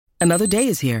Another day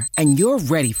is here, and you're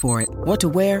ready for it. What to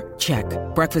wear? Check.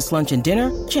 Breakfast, lunch, and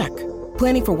dinner? Check.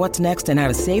 Planning for what's next and how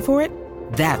to save for it?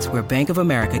 That's where Bank of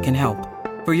America can help.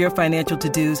 For your financial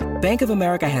to-dos, Bank of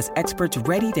America has experts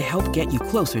ready to help get you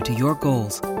closer to your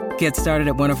goals. Get started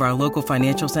at one of our local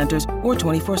financial centers or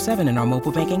 24/7 in our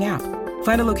mobile banking app.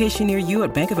 Find a location near you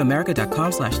at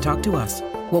bankofamerica.com/talktous.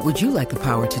 What would you like the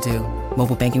power to do?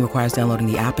 Mobile banking requires downloading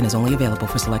the app and is only available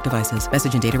for select devices.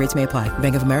 Message and data rates may apply.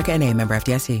 Bank of America N.A., member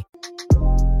FDIC.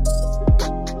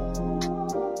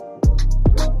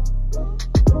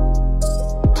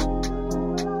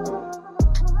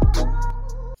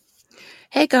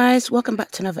 Hey guys, welcome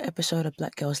back to another episode of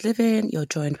Black Girls Living. You're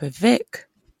joined with Vic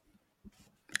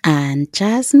and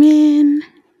Jasmine.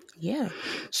 Yeah.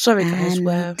 Sorry guys,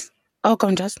 we're... Oh, go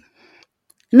on, Jazz.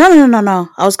 No.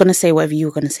 I was going to say whatever you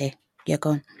were going to say. Yeah, go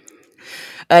on.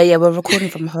 Yeah, we're recording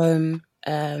from home.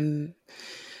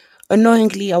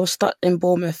 Annoyingly, I was stuck in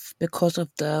Bournemouth because of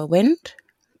the wind.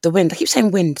 I keep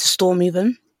saying wind, storm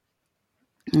even.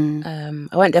 I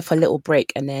went there for a little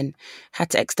break and then had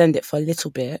to extend it for a little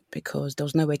bit because there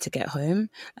was no way to get home.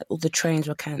 All the trains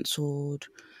were cancelled.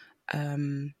 So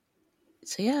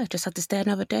yeah, I just had to stay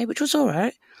another day, which was all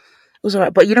right. It was all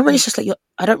right. But you know when it's just like,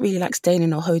 I don't really like staying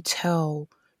in a hotel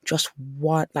just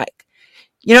one, like,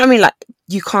 you know what I mean? Like,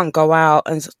 you can't go out.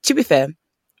 And to be fair,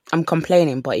 I'm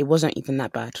complaining, but it wasn't even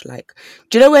that bad. Like,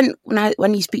 do you know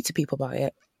when you speak to people about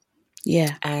it?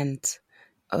 Yeah. And,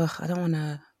 I don't want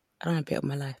to be up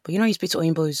my life. But you know, you speak to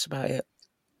Oyinbos about it.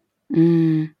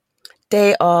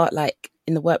 They are like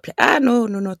in the workplace. No,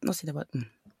 not say that.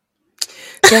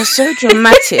 They're so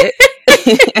dramatic.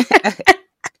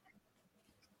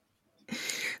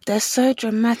 They're so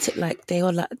dramatic. Like they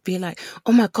all like be like,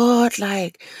 "Oh my god,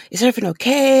 like is everything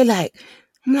okay?" Like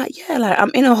I'm like, yeah, like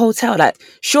I'm in a hotel. Like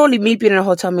surely me being in a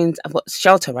hotel means I've got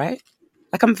shelter, right?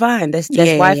 Like I'm fine. There's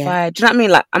Wi-Fi. Yeah. Do you know what I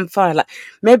mean? Like I'm fine. Like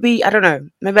maybe I don't know.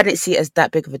 Maybe I didn't see it as that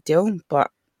big of a deal.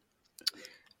 But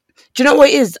do you know what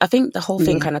it is? I think the whole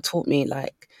thing kind of taught me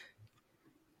like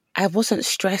I wasn't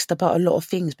stressed about a lot of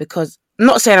things because I'm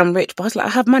not saying I'm rich, but I was like I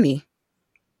have money.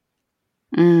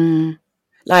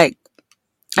 Like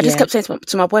I just kept saying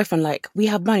to my boyfriend like we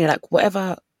have money. Like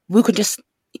whatever we could just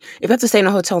if we have to stay in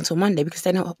a hotel until Monday, we can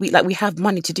stay in we have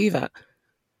money to do that.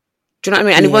 Do you know what I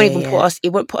mean? And it won't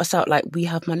even put us out like we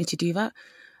have money to do that.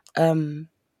 And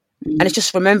it's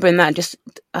just remembering that and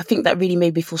I think that really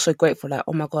made me feel so grateful. Like,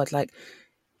 oh my God, like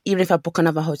even if I book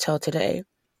another hotel today,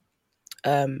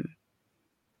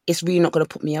 it's really not going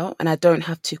to put me out and I don't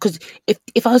have to. Because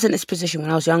if I was in this position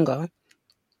when I was younger,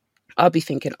 I'd be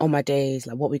thinking, oh my days,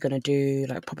 like what we're going to do,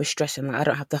 like probably stressing, like I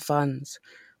don't have the funds.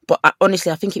 But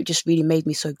honestly, I think it just really made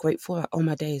me so grateful. Like, oh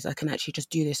my days, I can actually just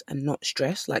do this and not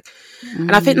stress. Like,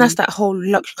 and I think that's that whole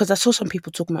luxury. Because I saw some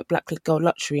people talking about black girl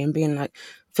luxury and being like,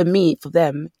 for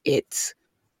them, it's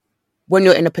when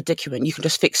you're in a predicament, you can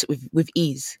just fix it with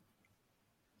ease.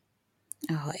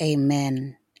 Oh,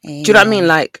 amen. Do you know what I mean?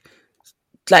 Like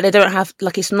they don't have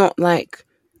like it's not like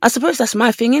I suppose that's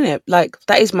my thing, innit? Like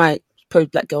that is my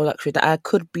black girl luxury that I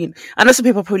could be. I know some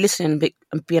people are probably listening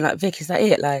and being like, Vic, is that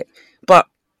it? Like, but.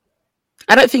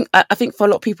 I don't think, I think for a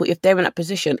lot of people, if they're in that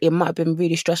position, it might have been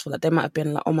really stressful. Like they might have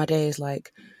been like, oh my days,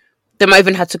 like they might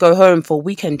even had to go home for a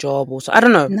weekend job or so. I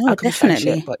don't know. No,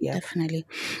 definitely. But yeah. Definitely.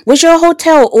 Was your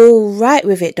hotel all right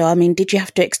with it though? I mean, did you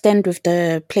have to extend with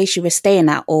the place you were staying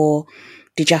at or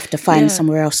did you have to find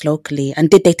somewhere else locally? And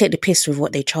did they take the piss with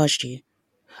what they charged you?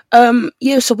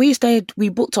 Yeah, so we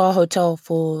booked our hotel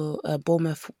for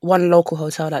Bournemouth, one local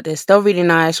hotel like this. They were really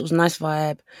nice. It was a nice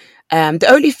vibe. The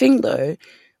only thing though,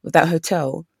 with that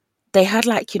hotel, they had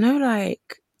like, you know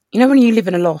when you live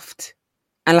in a loft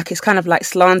and like it's kind of like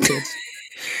slanted.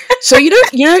 So you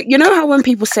know how when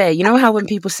people say,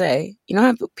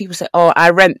 oh, I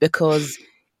rent because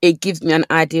it gives me an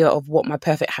idea of what my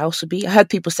perfect house would be. I heard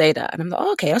people say that and I'm like,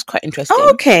 oh, okay, that's quite interesting. Oh,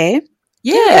 okay.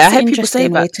 Yeah, I heard people say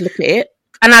that. Way to look at it.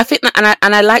 And I think that,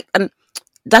 and I like, and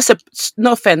that's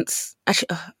no offense.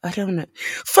 Actually, I don't know.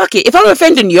 Fuck it. If I'm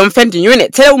offending you, I'm offending you,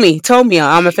 innit? Tell me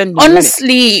I'm offending you.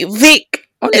 Honestly, Vic.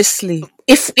 Honestly.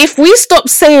 If we stop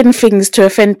saying things to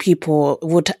offend people,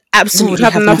 would absolutely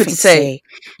have nothing to say.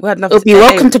 It'll be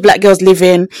welcome to Black Girls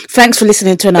Living. Thanks for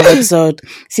listening to another episode.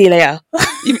 See you later.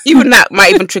 Even that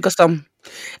might even trigger some.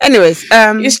 Anyways,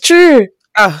 it's true.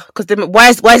 Because why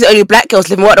is it only black girls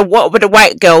living? What with the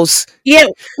white girls? Yeah,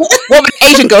 what with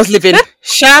Asian girls living?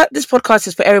 This podcast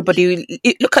is for everybody.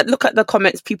 Look at the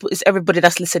comments, people. It's everybody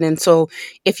that's listening. So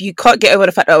if you can't get over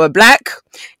the fact that we're black,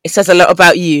 it says a lot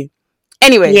about you.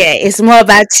 Anyway, yeah, it's more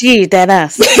about you than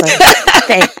us. So,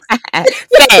 thanks.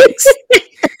 Thanks.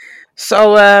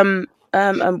 So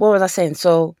what was I saying?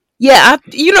 So Yeah,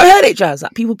 you not heard it, Jazz?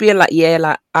 Like people being like, yeah,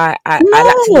 like I like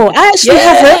to No, live. I actually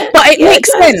haven't, but it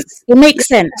makes Jazz. sense. It makes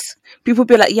sense. People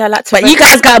be like, yeah, I like to. But you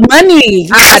guys got money.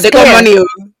 They got money.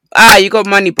 You got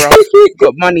money, bro. You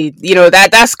got money. You know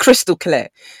that's crystal clear.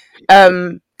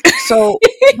 So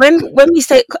when we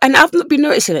say, and I've not been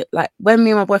noticing it, like when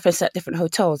me and my boyfriend stay at different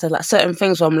hotels, there's like certain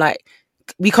things where I'm like,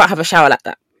 we can't have a shower like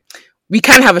that. We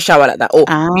can have a shower like that, or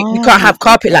we can't have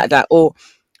carpet like that, or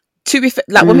to be fair,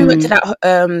 like when we went to that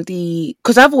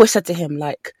because I've always said to him,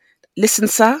 like, listen,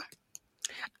 sir,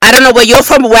 I don't know where you're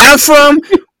from, but where I'm from,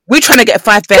 we're trying to get a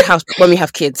 5-bed house when we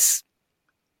have kids.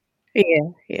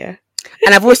 Yeah.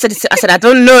 And I've always said, I said, I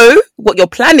don't know what your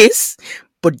plan is,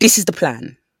 but this is the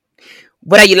plan.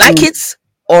 Whether you like it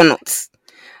or not.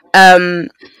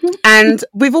 And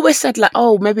we've always said, like,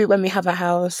 oh, maybe when we have a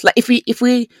house, like if we,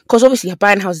 because obviously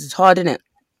buying houses is hard, isn't it?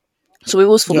 So we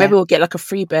always thought maybe we'll get like a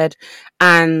 3-bed,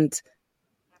 and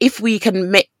if we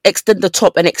can extend the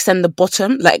top and extend the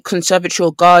bottom, like conservatory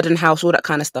or garden house, all that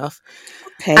kind of stuff.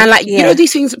 Okay. And like, you know,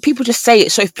 these things, people just say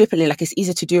it so flippantly, like it's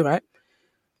easy to do, right?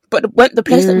 But the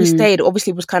place that we stayed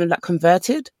obviously was kind of like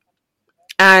converted,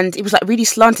 and it was like really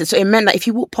slanted. So it meant that if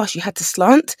you walked past, you had to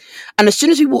slant. And as soon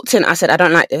as we walked in, I said, I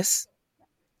don't like this.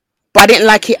 But I didn't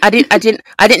like it. I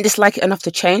didn't dislike it enough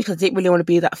to change because I didn't really want to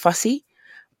be that fussy.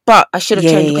 But I should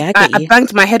have changed. I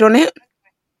banged my head on it.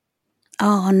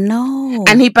 Oh no!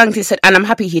 And he banged his head, and I'm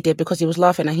happy he did because he was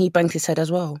laughing, and he banged his head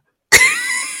as well.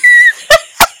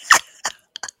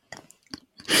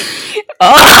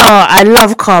 Oh, I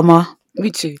love karma.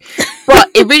 Me too. But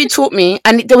it really taught me,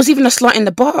 and there was even a slant in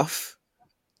the bath.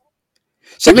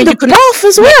 So in the bath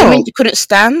as well. I mean, you couldn't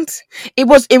stand. It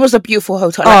was a beautiful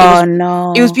hotel. Like,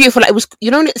 no! It was beautiful. Like it was,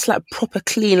 you know, it's like proper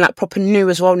clean, like proper new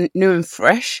as well, new and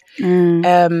fresh. But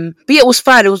yeah, it was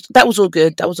fine. That was all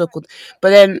good. But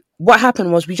then what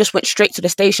happened was we just went straight to the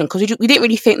station because we didn't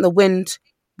really think the wind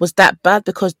was that bad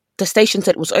because the station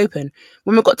said it was open.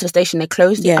 When we got to the station, they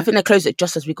closed it. I think they closed it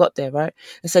just as we got there, right?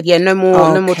 They said, yeah, no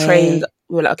more trains.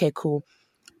 We were like, okay, cool.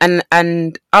 And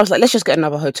I was like, let's just get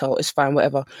another hotel. It's fine,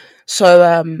 whatever.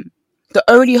 So the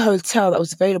only hotel that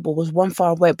was available was one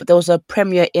far away, but there was a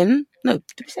Premier Inn. No,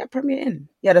 did we say a Premier Inn?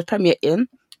 Yeah, the Premier Inn.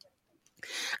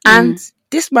 And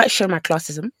this might show my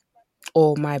classism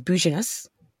or my bouginess.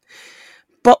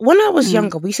 But when I was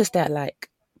younger, we used to stay at like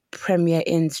Premier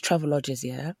Inns, travel lodges,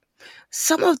 yeah?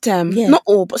 Some of them, not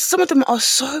all, but some of them are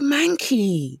so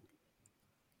manky.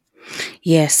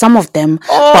 Yeah, some of them.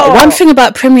 Oh. But one thing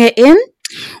about Premier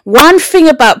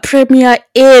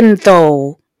Inn,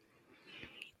 though,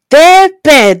 their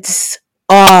beds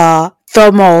are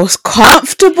the most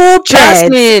comfortable beds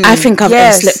I think I've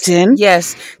ever slept in.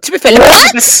 Yes. To be fair,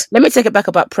 let me take it back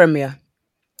about Premier.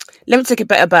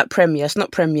 It's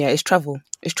not Premier, it's Travel.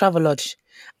 It's Travel Lodge.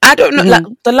 I don't know. Like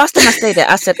the last time I stayed there,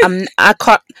 I said I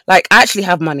can't. Like I actually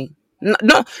have money.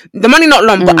 Not the money, not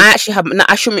long, but I actually have.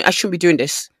 I shouldn't be doing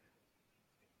this.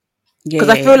 Because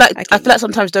I feel like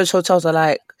sometimes those hotels are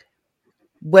like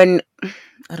when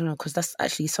I don't know, because that's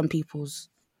actually some people's.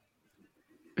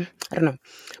 I don't know,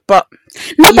 but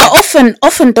but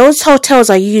often those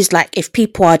hotels are used like if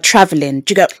people are traveling.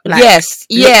 Do you get like yes.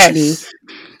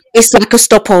 It's like a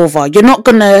stopover. You're not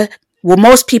gonna. Well,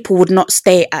 most people would not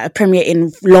stay at a Premier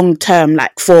Inn long term,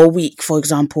 like for a week, for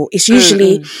example. It's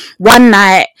usually one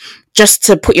night just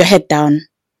to put your head down.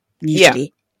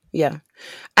 Usually, yeah.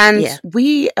 And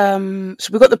we so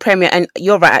we got the Premier, and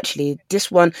you're right. Actually,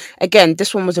 this one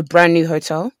was a brand new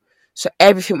hotel, so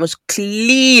everything was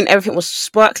clean, everything was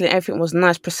sparkling, everything was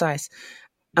nice, precise.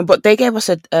 But they gave us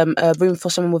a room for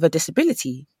someone with a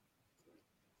disability.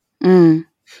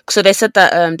 So they said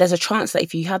that there's a chance that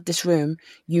if you have this room,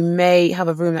 you may have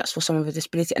a room that's for someone with a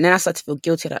disability. And then I started to feel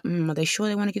guilty, like, are they sure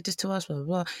they want to give this to us? Blah, blah,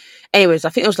 blah. Anyways, I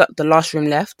think it was like the last room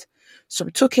left. So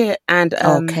we took it, and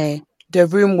the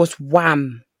room was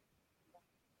wham.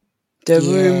 The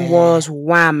room was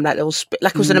wham. Like it was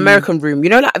like it was an American room. You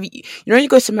know, like you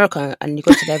go to America and you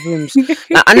go to their rooms.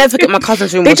 Like, I never forget my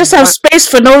cousin's room. They just have space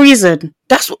for no reason.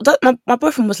 My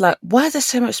boyfriend was like, "Why is there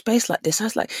so much space like this?" He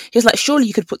was like, "Surely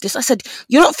you could put this." I said,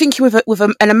 "You're not thinking with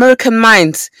an American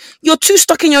mind. You're too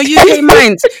stuck in your UK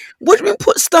mind. What do you mean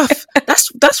put stuff?"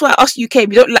 That's why I asked UK.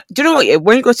 We don't like. Do you know what?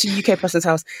 When you go to a UK person's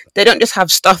house, they don't just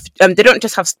have stuff. They don't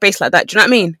just have space like that. Do you know what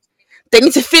I mean? They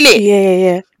need to fill it.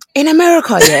 Yeah. In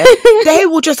America, they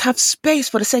will just have space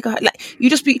for the sake of like you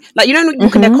just be like, you know,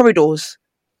 look in their corridors.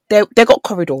 They got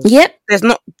corridors. Yep. There's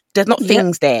not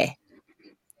things there.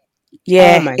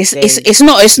 Yeah, Oh my it's days. it's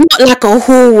not like a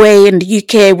hallway in the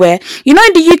UK where, you know,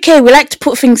 in the UK we like to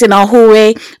put things in our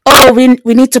hallway. Oh, we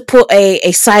need to put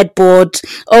a sideboard.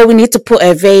 Oh, we need to put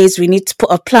a vase. We need to put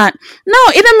a plant. No,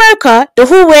 in America the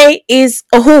hallway is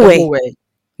a The hallway. hallway.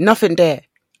 Nothing there.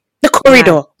 The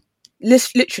corridor,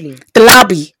 Literally. the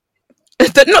lobby.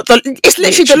 It's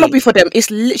literally the lobby for them.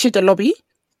 It's literally the lobby.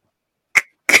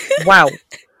 Wow.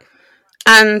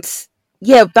 And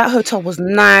yeah, that hotel was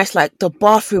nice. Like the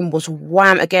bathroom was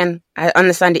wham. Again, I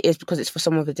understand it is because it's for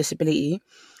someone with a disability.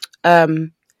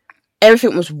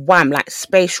 Everything was wham, like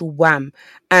spatial wham.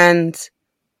 And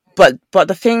but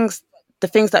the things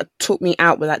that took me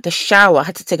out were like the shower. I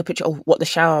had to take a picture of what the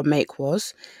shower make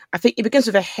was. I think it begins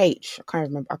with a H. I can't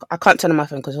remember. I can't turn on my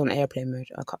phone because it's on airplane mode.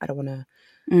 I don't want to.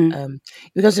 It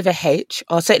begins with a H.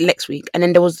 I'll say it next week. And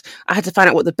then I had to find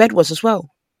out what the bed was as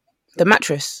well. The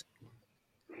mattress.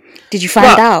 Did you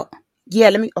find out? Yeah,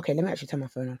 let me actually turn my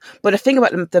phone on. But the thing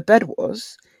about the bed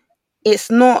was, it's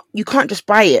not, you can't just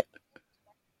buy it.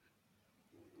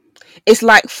 It's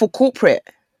like for corporate.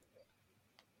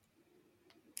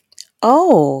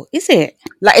 Oh, is it?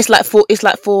 Like it's like,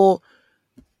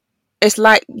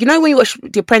 you know when you watch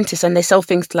The Apprentice and they sell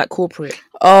things to like corporate.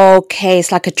 Okay,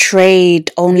 it's like a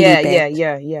trade only bed.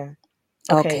 Yeah.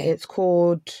 Okay, it's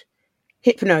called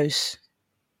Hypnose.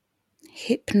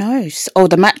 Hypnose. Oh,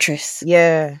 the mattress.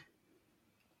 Yeah.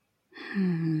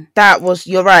 That was,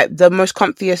 you're right, the most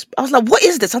comfiest. I was like, what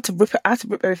is this? I had to rip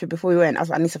everything before we went. I was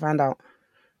like, I need to find out.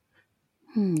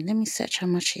 Let me search how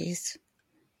much it is.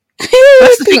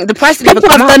 That's the thing. The price didn't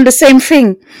People have done the same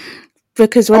thing.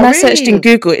 Because when I searched in really?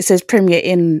 Google, it says Premier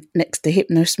Inn next to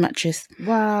Hypnose mattress.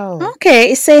 Wow.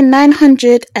 Okay, it's saying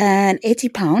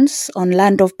 £980 on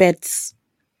Land of Beds.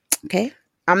 Okay.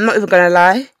 I'm not even going to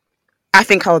lie. I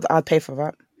think I'd pay for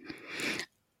that.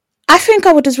 I think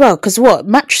I would as well. Because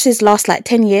mattresses last like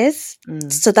 10 years.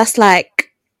 So that's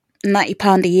like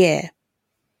 £90 a year.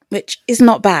 Which is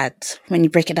not bad when you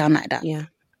break it down like that. Yeah.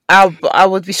 I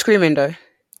would be screaming though.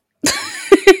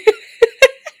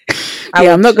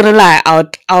 I'm not gonna lie.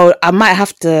 I might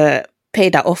have to pay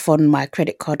that off on my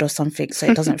credit card or something, so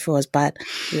it doesn't feel as bad.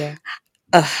 Yeah.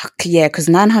 Yeah, because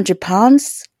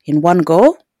 £900 in one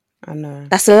go. I know.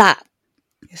 That's a lot.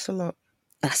 It's a lot.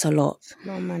 That's a lot. It's a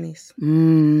lot of monies.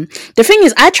 The thing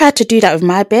is, I tried to do that with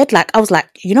my bed. Like, I was like,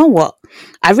 you know what?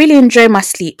 I really enjoy my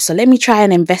sleep, so let me try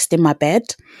and invest in my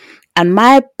bed. And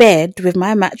my bed with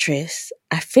my mattress,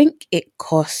 I think it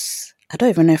costs, I don't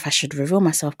even know if I should reveal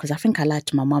myself because I think I lied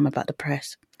to my mum about the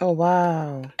price. Oh,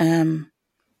 wow. I'm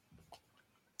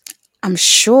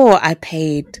sure I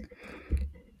paid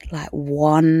like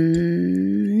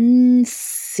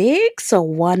 1.6 or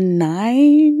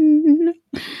 1.9.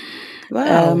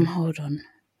 Wow. Hold on.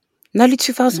 Nearly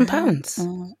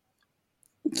 £2,000.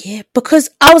 Yeah, because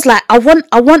I was like, I want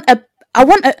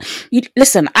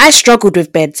listen, I struggled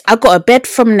with beds. I got a bed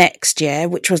from Next,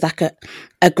 which was like a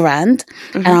grand.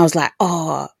 And I was like,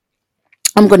 oh,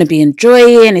 I'm going to be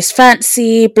enjoying, it's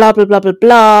fancy, blah, blah, blah, blah,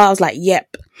 blah. I was like,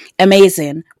 yep,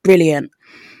 amazing, brilliant.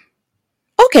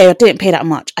 Okay, I didn't pay that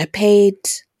much. I paid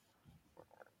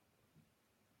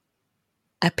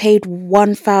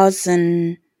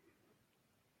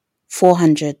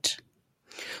 1,400.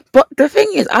 But the thing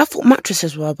is, I thought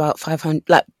mattresses were about 500.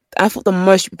 Like, I thought the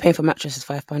most you pay for mattresses is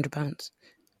 £500.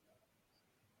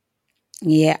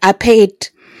 Yeah, I paid.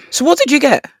 So what did you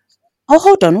get? Oh,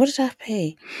 hold on. What did I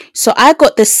pay? So I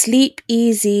got the Sleep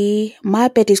Easy. My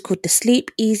bed is called the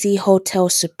Sleep Easy Hotel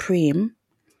Supreme.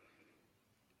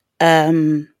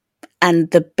 And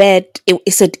the bed,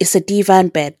 it's a divan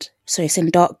bed. So it's in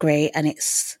dark grey and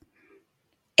it's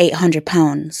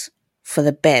 £800 for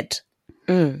the bed.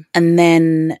 And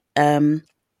then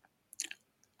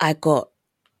I thought,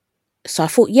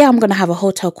 yeah, I'm gonna have a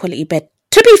hotel quality bed.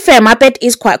 To be fair, my bed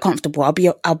is quite comfortable.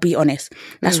 I'll be honest.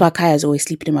 That's why Kaya's always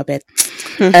sleeping in my bed.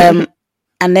 And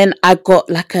then I got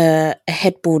like a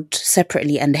headboard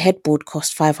separately, and the headboard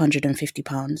cost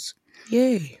 £550.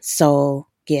 Yay! So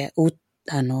yeah,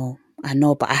 I know,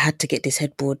 but I had to get this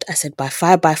headboard. I said by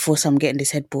 5 by 4, so I'm getting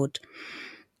this headboard.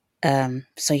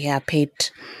 So yeah, I paid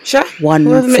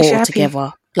 1.4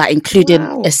 altogether, like including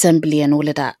assembly and all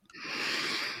of that.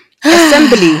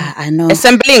 Assembly. I know.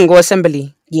 Assembling or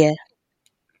assembly? Yeah.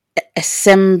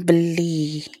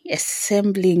 Assembling.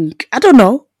 I don't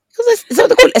know. Is that what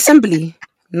they call it? Assembly?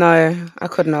 No, I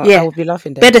could not. Yeah. I would be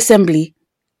laughing there. Bed assembly.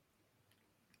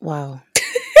 Wow.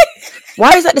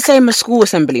 Why is that the same as school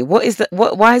assembly? What is that?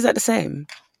 Why is that the same?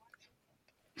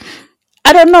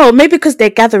 I don't know. Maybe because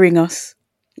they're gathering us.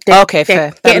 Okay,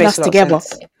 fair. Getting us together.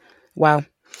 Wow.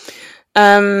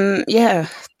 Yeah,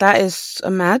 That is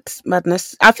a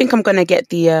madness. I think I'm gonna get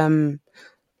the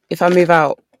if I move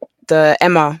out, the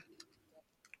Emma,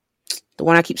 the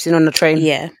one I keep seeing on the train.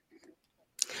 Yeah.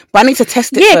 But I need to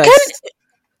test it first.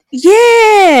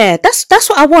 Yeah, that's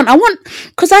what I want.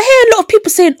 Because I hear a lot of people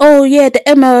saying, "Oh yeah, the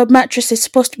Emma mattress is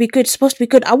supposed to be good.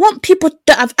 I want people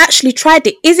that have actually tried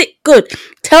it. Is it good?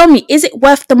 Tell me, is it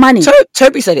worth the money?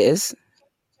 Toby said it is.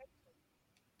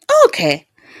 Okay.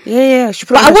 Yeah.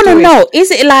 But I want to know,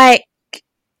 is it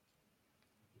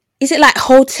like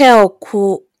hotel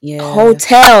cool? Yeah.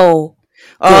 Hotel.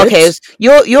 Oh, okay.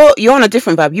 You're on a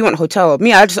different vibe. You want hotel.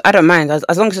 Me, I don't mind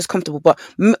as long as it's comfortable. But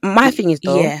my thing is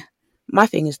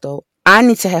though, I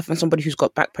need to hear from somebody who's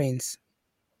got back pains,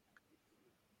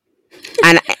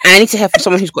 and I need to hear from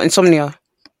someone who's got insomnia.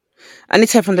 I need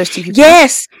to hear from those two people.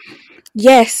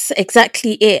 Yes,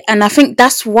 exactly it. And I think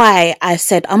that's why I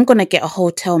said I'm gonna get a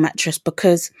hotel mattress,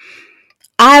 because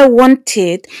I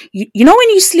wanted, you know, when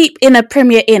you sleep in a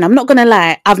Premier Inn, I'm not gonna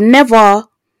lie, I've never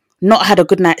not had a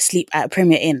good night's sleep at a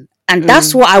Premier Inn, and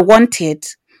that's what I wanted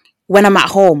when I'm at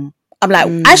home. I'm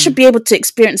like, I should be able to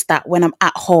experience that when I'm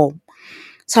at home.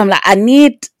 So I'm like, I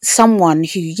need someone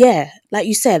who, like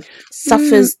you said,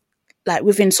 suffers like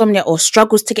with insomnia or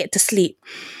struggles to get to sleep.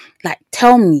 Like,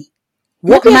 tell me,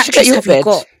 what mattress have you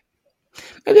got?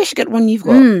 Maybe I should get one you've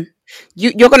got.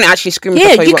 You're going to actually scream.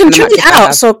 Yeah, you can try it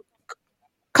out. So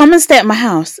come and stay at my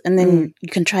house, and then you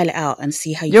can try it out and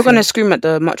see how you're going to scream at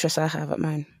the mattress I have at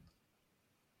mine.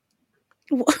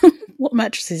 What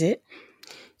mattress is it?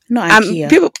 Not IKEA.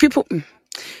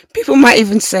 People might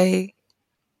even say,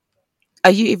 are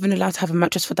you even allowed to have a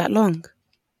mattress for that long?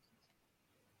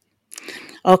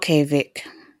 Okay, Vic.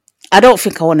 I don't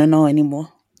think I want to know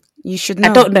anymore. You should know.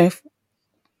 I don't know.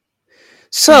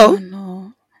 So,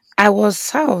 I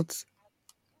was out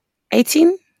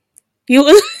 18.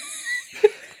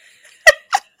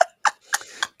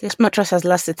 This mattress has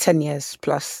lasted 10 years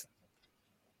plus.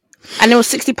 And it was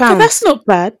 £60. Oh, that's not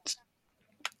bad.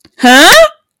 Huh?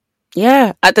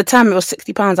 Yeah, at the time it was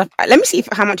 £60. Let me see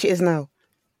how much it is now.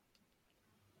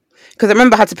 Because I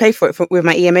remember I had to pay for it with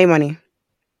my EMA money.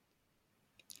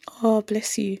 Oh,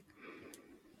 bless you.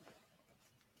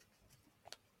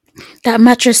 That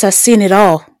mattress has seen it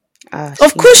all.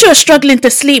 Of course you're struggling to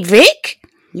sleep, Vic.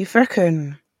 You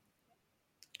reckon?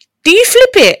 Do you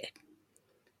flip it?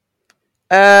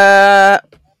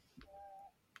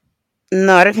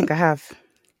 No, I don't think I have.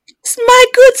 It's my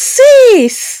good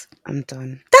sis. I'm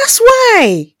done. That's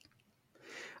why.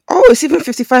 Oh, it's even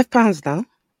 £55 now.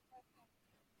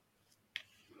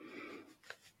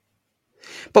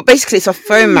 But basically, it's a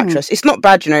foam mattress. It's not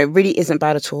bad, you know. It really isn't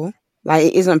bad at all. Like,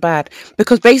 it isn't bad.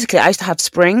 Because basically, I used to have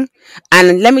spring.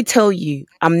 And let me tell you,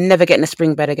 I'm never getting a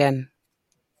spring bed again.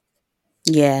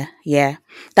 Yeah.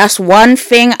 That's one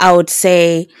thing I would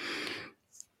say.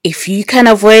 If you can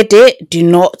avoid it, do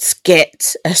not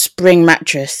get a spring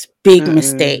mattress. Big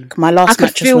mistake. My last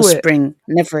mattress was spring.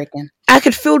 Never again. I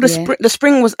could feel the spring. The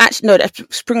spring was actually the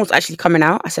spring was actually coming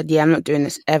out. I said, "Yeah, I'm not doing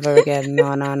this ever again.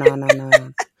 No."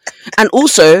 And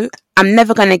also, I'm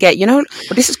never gonna get. You know,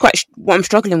 but this is quite what I'm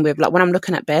struggling with. Like when I'm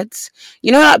looking at beds,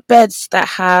 you know, like beds that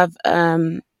have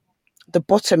the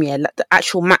bottom, like the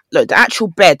actual the actual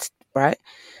bed, right?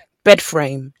 Bed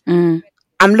frame.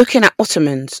 I'm looking at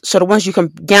ottomans, so the ones you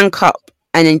can yank up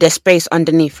and then there's space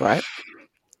underneath, right?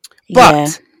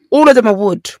 But all of them are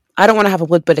wood. I don't want to have a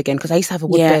wood bed again because I used to have a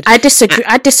wood bed. I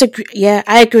disagree. Yeah,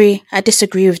 I agree. I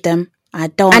disagree with them. I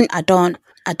don't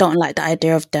like the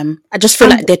idea of them. I just feel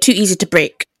like they're too easy to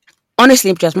break.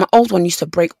 Honestly, Jazz, my old one used to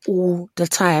break all the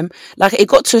time. Like it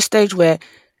got to a stage where,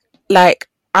 like,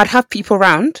 I'd have people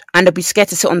around and they'd be scared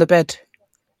to sit on the bed.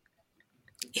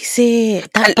 Is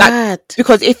it that bad?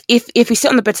 Because if we sit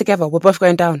on the bed together, we're both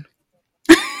going down.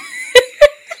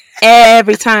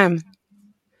 Every time.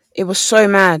 It was so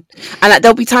mad. And like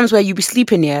there'll be times where you'll be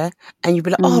sleeping here and you'll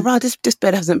be like, oh wow, this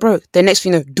bed hasn't broke. The next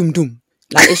thing you know, doom.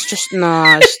 Like it's just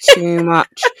it's too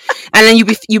much. And then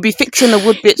you'll be fixing the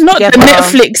wood bits Not together. The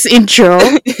Netflix intro.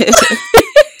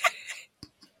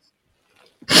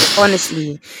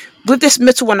 Honestly. With this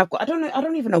metal one I've got, I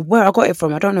don't even know where I got it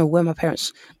from. I don't know where my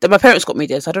parents got me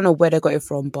this. I don't know where they got it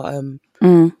from, but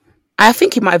I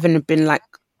think it might have even been like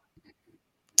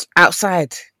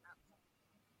outside.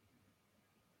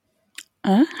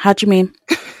 How do you mean?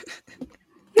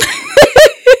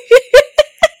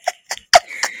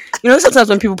 You know, sometimes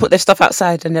when people put their stuff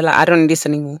outside and they're like, I don't need this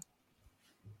anymore.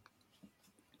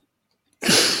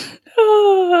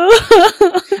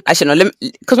 Actually, no,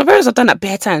 because my parents have done that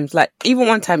bare times. Like, even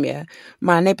one time,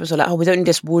 my neighbours were like, oh, we don't need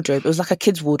this wardrobe. It was like a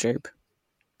kid's wardrobe.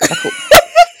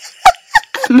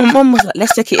 I'm My mum was like,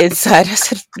 let's take it inside. I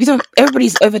said, we don't.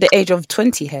 Everybody's over the age of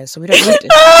 20 here, so we don't need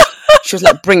this. She was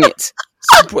like, bring it.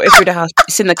 So I brought it through the house.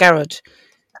 It's in the garage.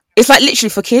 It's like literally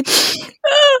for kids.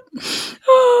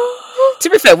 To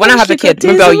be fair, when I have a kid,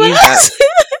 maybe I'll use that.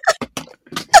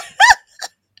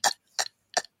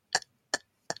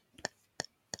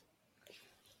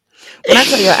 When I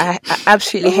tell you, I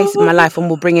absolutely hated my life when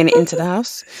we're bringing it into the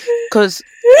house, because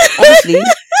obviously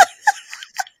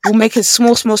we'll make it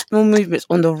small movements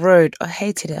on the road. I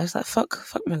hated it. I was like, fuck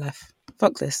my life,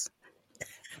 fuck this.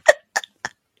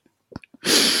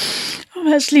 I'm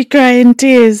actually crying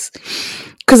tears.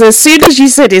 Because as soon as you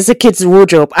said it's a kid's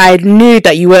wardrobe, I knew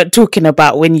that you weren't talking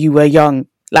about when you were young.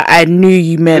 Like, I knew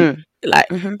you meant, like,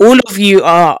 all of you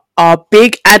are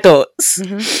big adults.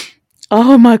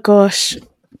 Oh my gosh.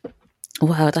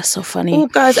 Wow, that's so funny. Oh,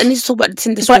 guys, I need to talk about the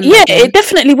Tinder swindle. But yeah, it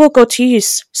definitely will go to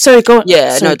use. Sorry, go on.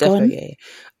 Yeah, no, definitely.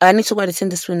 Yeah. I need to talk about the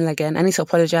Tinder swindle again. I need to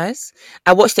apologise.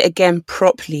 I watched it again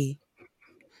properly.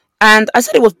 And I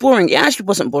said it was boring. It actually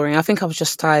wasn't boring. I think I was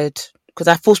just tired because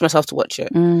I forced myself to watch it.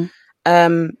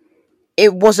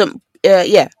 It wasn't.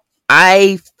 Yeah,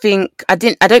 I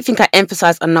don't think I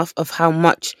emphasized enough of how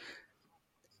much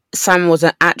Simon was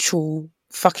an actual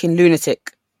fucking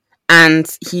lunatic,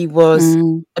 and he was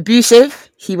abusive.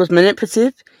 He was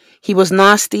manipulative. He was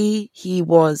nasty. He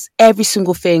was every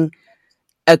single thing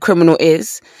a criminal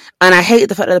is, and I hated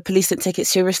the fact that the police didn't take it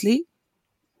seriously.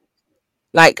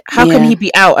 Like, how can he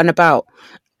be out and about?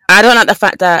 I don't like the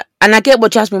fact that, and I get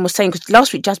what Jasmine was saying, because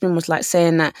last week Jasmine was like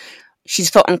saying that she's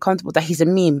felt uncomfortable that he's a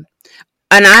meme,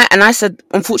 and I said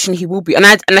unfortunately he will be, and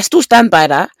I still stand by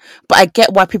that, but I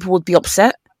get why people would be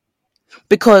upset,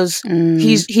 because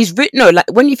he's like,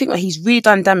 when you think that he's really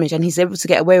done damage and he's able to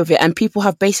get away with it, and people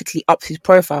have basically upped his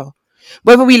profile,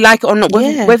 whether we like it or not,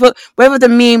 whether the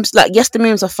memes, like, yes, the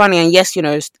memes are funny, and yes, you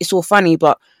know, it's all funny,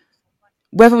 but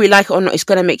whether we like it or not, it's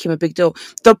going to make him a big deal.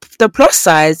 The plus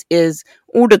side is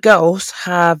all the girls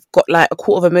have got like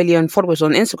 250,000 followers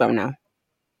on Instagram now.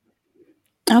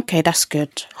 Okay, that's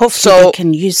good. Hopefully they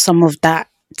can use some of that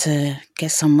to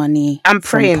get some money. I'm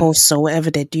praying. From posts or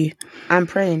whatever they do. I'm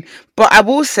praying. But I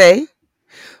will say,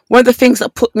 one of the things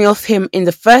that put me off him in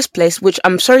the first place, which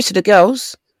I'm sorry to the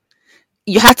girls,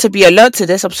 you had to be alert to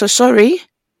this, I'm so sorry.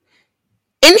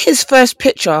 In his first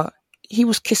picture, he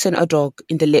was kissing a dog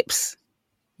in the lips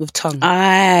with tongue.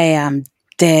 I am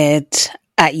dead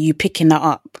at you picking that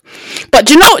up. But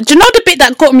do you know the bit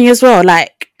that got me as well?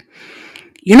 Like,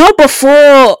 you know,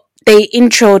 before they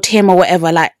introed him or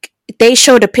whatever, like, they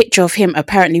showed a picture of him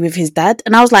apparently with his dad,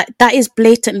 and I was like, that is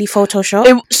blatantly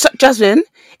Photoshop. Jasmine,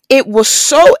 it was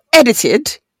so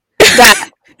edited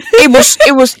that it was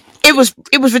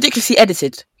ridiculously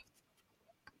edited.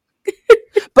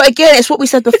 But again, it's what we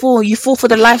said before. You fall for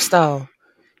the lifestyle.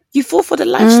 And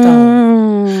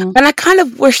I kind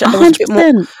of wish that there was a bit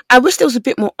more. I wish there was a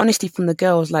bit more honesty from the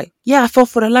girls. Like, yeah, I fell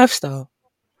for the lifestyle.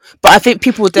 But I think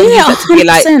people would then use that to be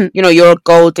like, you know, you're a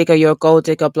gold digger,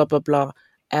 blah blah blah.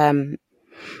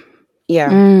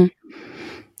 Yeah.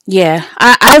 Yeah.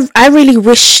 I really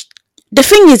wish. The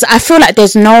thing is, I feel like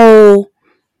there's no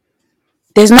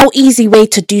easy way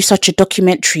to do such a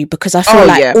documentary, because I feel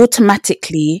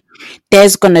automatically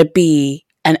there's gonna be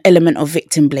an element of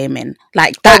victim blaming.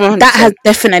 Like, that has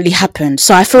definitely happened.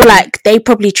 So I feel like they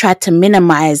probably tried to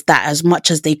minimize that as much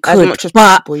as they could. As much as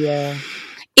possible, yeah.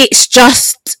 It's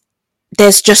just,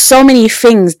 there's just so many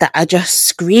things that are just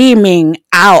screaming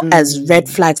out as red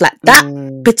flags. Like, that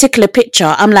particular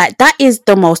picture, I'm like, that is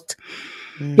the most,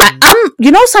 like,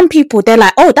 you know, some people, they're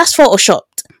like, oh, that's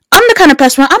photoshopped. I'm the kind of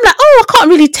person where I'm like, oh, I can't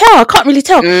really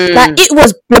tell. Like, it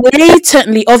was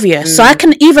blatantly obvious. So I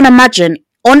can even imagine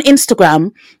on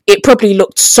Instagram, it probably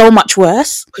looked so much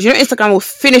worse. Because, you know, Instagram will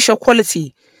finish your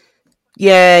quality.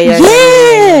 Yeah.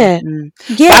 Yeah,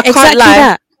 exactly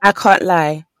that. I can't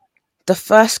lie. The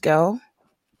first girl,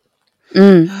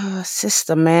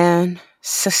 sister.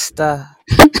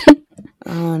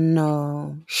 Oh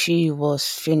no, she was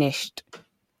finished.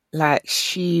 Like,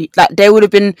 they would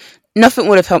have been, nothing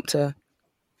would have helped her.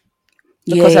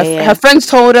 Because her friends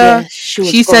told her,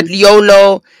 she said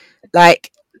YOLO.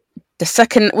 Like, the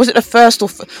second, was it the first or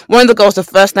one of the girls, the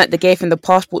first night they gave him the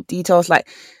passport details, like,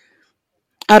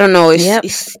 I don't know.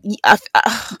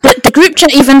 But the group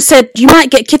chat even said, you might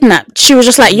get kidnapped. She was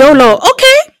just like, YOLO.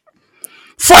 Okay.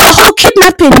 For a whole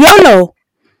kidnapping, YOLO.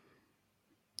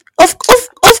 Of course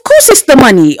it's the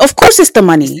money. It's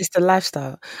the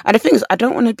lifestyle. And the thing is, I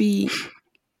don't want to be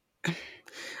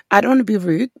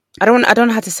rude. I don't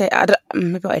know how to say it.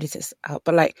 Maybe I'll edit this out.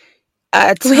 But like,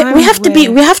 we have to be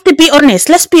honest.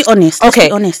 Let's be honest. Okay.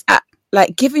 Be honest.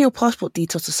 Like, giving your passport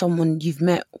details to someone you've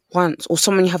met once or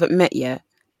someone you haven't met yet,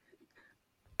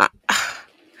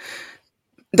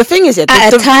 the thing is,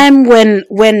 at a time when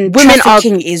women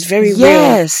trafficking is very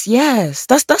real. Yes.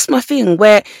 That's my thing.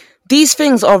 Where these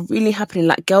things are really happening.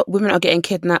 Like women are getting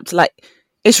kidnapped. Like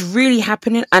it's really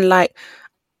happening, and like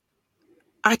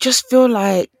I just feel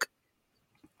like,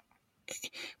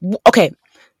 okay,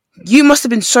 you must have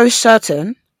been so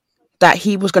certain that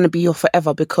he was going to be your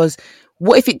forever, because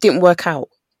what if it didn't work out?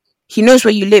 He knows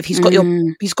where you live. He's got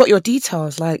your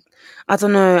details. Like, I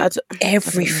don't know.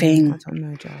 Everything. I don't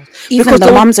know, Giles. Even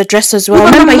the mum's address as well.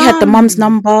 Remember, he had the mum's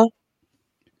number.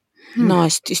 No,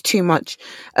 it's too much.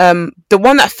 The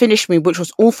one that finished me, which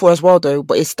was awful as well, though.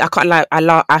 But I can't lie. I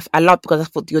laughed because I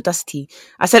thought the audacity.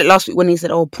 I said it last week when he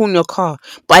said, "Oh, pawn your car,"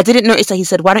 but I didn't notice that he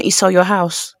said, "Why don't you sell your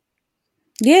house?"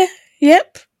 Yeah.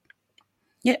 Yep.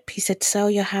 He said, "Sell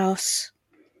your house."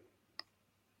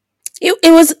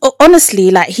 It was honestly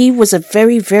like he was a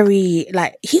very, very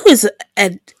like he's a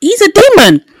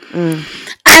demon.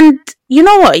 And you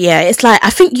know what? Yeah, it's like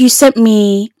I think you sent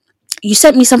me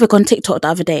something on TikTok the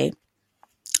other day,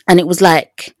 and it was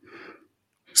like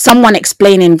someone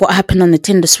explaining what happened on the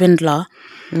Tinder swindler,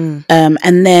 and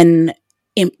then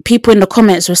people in the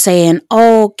comments were saying,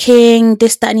 "Oh, King,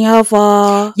 this, that, and the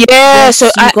other." Yeah, so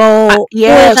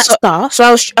stuff. So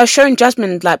I was showing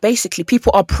Jasmine, like, basically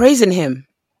people are praising him.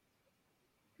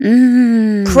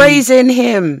 Praising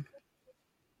him.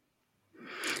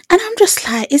 And I'm just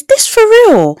like, is this for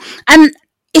real? And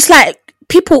it's like,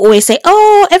 people always say,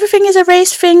 oh, everything is a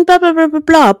race thing, blah, blah, blah, blah,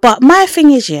 blah. But my thing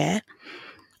is, yeah,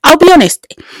 I'll be honest.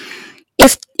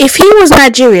 If he was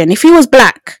Nigerian, if he was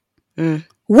black,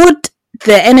 would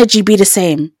the energy be the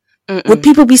same? Would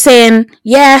people be saying,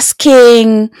 yes,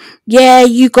 King, yeah,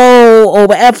 you go, or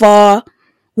whatever,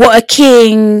 what a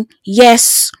king,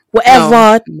 yes,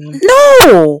 whatever?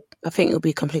 No. I think it'll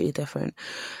be completely different.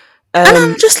 And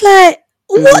I'm just like,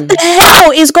 what the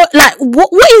hell is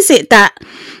what is it that,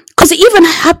 because it even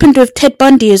happened with Ted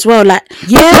Bundy as well, like,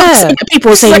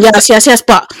 people saying yes,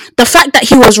 but the fact that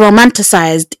he was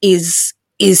romanticized is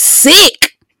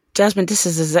sick. Jasmine, this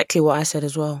is exactly what I said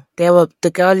as well.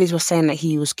 The girlies were saying that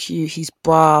he was cute, he's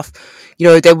buff, you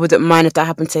know, they wouldn't mind if that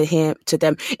happened to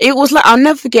them. It was like, I'll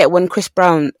never forget when Chris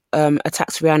Brown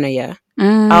attacked Rihanna, yeah.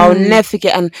 I'll never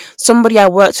forget. And somebody I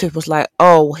worked with was like,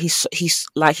 oh, he's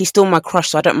still my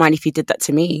crush, so I don't mind if he did that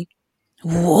to me.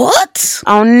 What?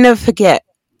 I'll never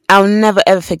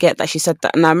ever forget that she said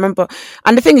that. And I remember,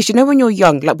 and the thing is, you know, when you're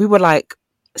young, like we were like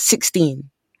 16.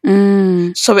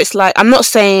 So it's like, I'm not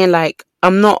saying like,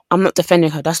 I'm not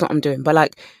defending her. That's not what I'm doing. But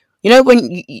like, you know,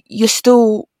 when you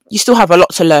still have a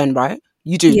lot to learn, right?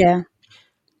 You do. Yeah.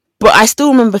 But I still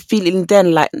remember feeling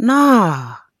then like,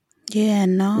 nah. Yeah,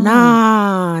 no.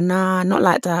 Nah, not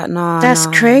like that. Nah. That's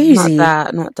crazy.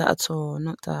 Not that at all.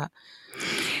 Not that.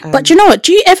 But you know what?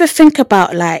 Do you ever think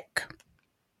about like,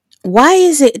 why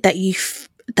is it that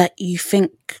you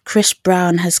think Chris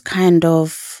Brown has kind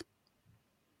of,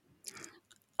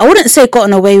 I wouldn't say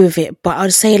gotten away with it, but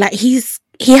I'd say like he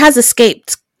has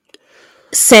escaped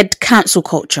said cancel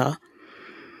culture?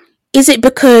 Is it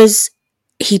because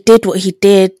he did what he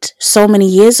did so many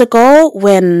years ago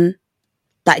when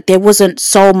like there wasn't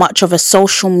so much of a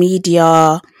social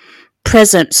media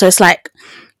present? So it's like,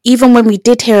 even when we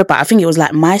did hear about, I think it was like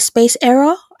MySpace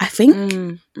era, I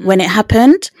think, when it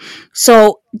happened.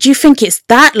 So do you think it's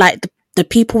that, like the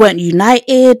people weren't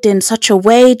united in such a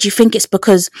way? Do you think it's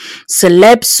because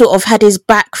celebs sort of had his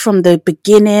back from the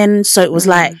beginning? So it was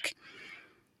like,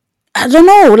 I don't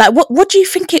know, like what do you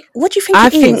think it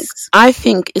is? I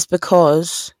think it's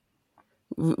because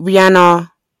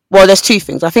Rihanna, well, there's two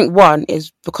things. I think one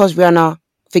is because Rihanna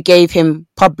forgave him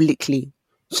publicly.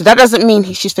 So that doesn't mean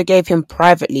she's forgave him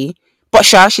privately. But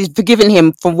she's forgiven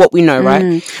him from what we know, right?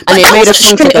 And but it made us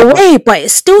straight away, but it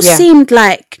still seemed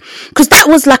like, because that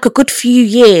was like a good few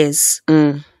years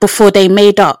before they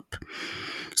made up.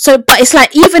 So, but it's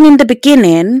like, even in the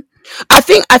beginning, I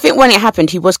think when it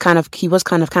happened, he was kind of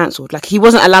cancelled. Like, he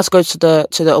wasn't allowed to go to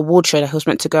the award show that he was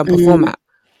meant to go and perform at.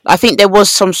 I think there was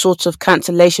some sort of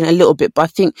cancellation a little bit, but I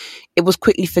think it was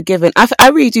quickly forgiven. I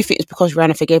really do think it's because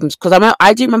Rihanna forgave him. Because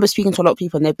I do remember speaking to a lot of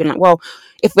people and they've been like, well,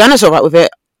 if Rihanna's all right with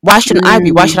it, why shouldn't I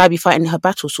be? Why should I be fighting her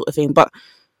battle, sort of thing? But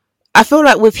I feel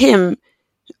like with him,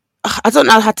 I don't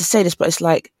know how to say this, but it's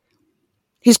like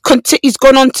he's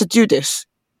gone on to do this.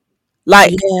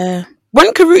 Like,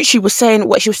 when Karrueche was saying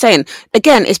what she was saying,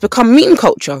 again, it's become meme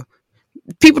culture.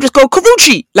 People just go,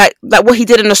 Karrueche, like what he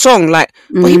did in the song, like,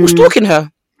 but he was stalking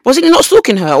her. Wasn't he not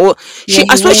stalking her? Or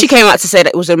I suppose she came out to say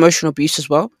that it was emotional abuse as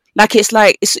well. Like, it's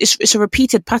like it's a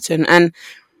repeated pattern. And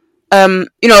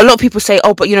you know, a lot of people say,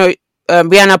 oh, but you know,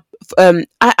 Rihanna,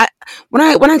 when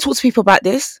I talk to people about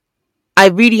this, I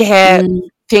really hear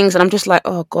things, and I'm just like,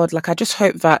 oh God, like I just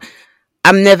hope that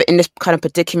I'm never in this kind of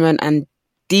predicament, and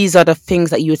these are the things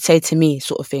that you would say to me,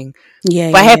 sort of thing.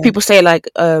 Yeah. But I hear people say like,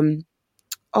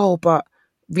 oh, but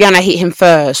Rihanna hit him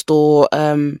first, or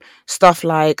stuff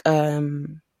like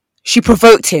she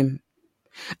provoked him.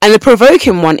 And the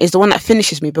provoking one is the one that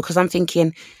finishes me, because I'm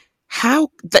thinking,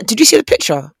 did you see the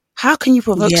picture? How can you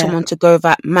provoke someone to go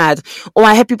that mad? Or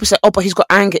I hear people say, oh, but he's got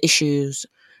anger issues.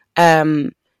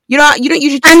 You don't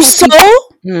usually. And so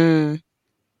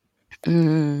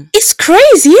it's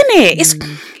crazy, isn't it?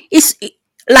 It's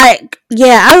like,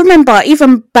 yeah, I remember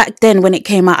even back then when it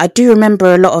came out, I do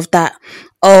remember a lot of that.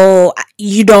 Oh,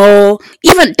 you know,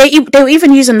 even they were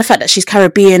even using the fact that she's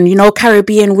Caribbean, you know,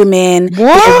 Caribbean women,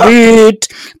 they're rude,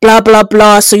 blah blah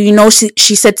blah. So you know,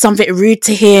 she said something rude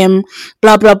to him,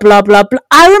 blah blah blah blah blah.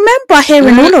 I remember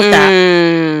hearing all of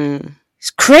that. It's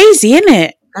crazy, isn't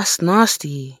it? That's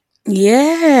nasty.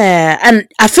 Yeah, and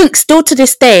I think still to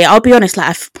this day, I'll be honest,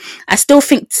 like I still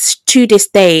think to this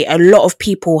day, a lot of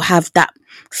people have that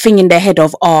thing in their head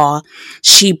of,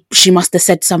 she must have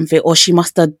said something, or she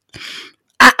must have.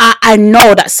 I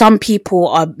know that some people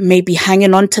are maybe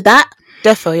hanging on to that.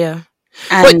 Definitely, yeah.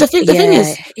 But the thing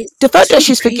is, the fact that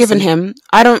she's forgiven him,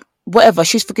 whatever,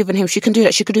 she's forgiven him, she can do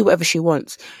that, she can do whatever she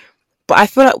wants. But I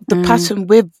feel like the pattern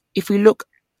if we look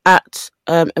at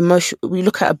we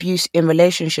look at abuse in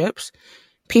relationships,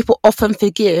 people often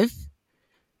forgive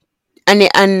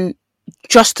and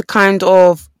just to kind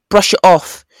of brush it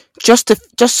off, just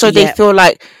so they feel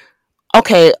like,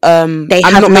 okay, I'm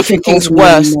not making things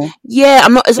worse. Anymore. Yeah,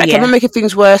 I'm not making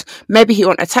things worse. Maybe he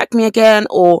won't attack me again,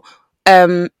 or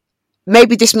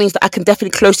maybe this means that I can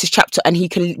definitely close this chapter and he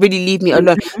can really leave me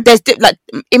alone. There's like,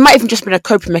 it might even just been a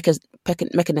coping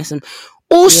mechanism.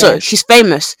 Also, she's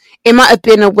famous. It might have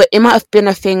been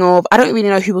a thing of, I don't really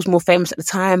know who was more famous at the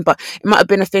time, but it might have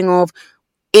been a thing of,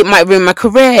 it might ruin my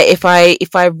career if I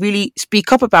really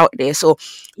speak up about this, or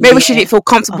maybe she didn't feel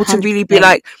comfortable 100%. To really be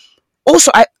like.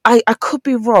 Also, I could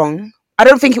be wrong. I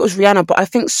don't think it was Rihanna, but I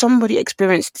think somebody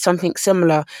experienced something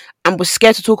similar and was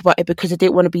scared to talk about it because they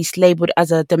didn't want to be labelled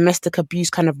as a domestic abuse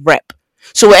kind of rep.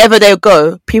 So wherever they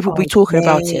go, people will be talking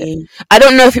about it. I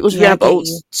don't know if it was Rihanna, but it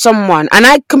was someone. And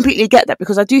I completely get that,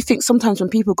 because I do think sometimes when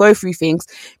people go through things,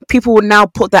 people will now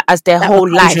put that as their whole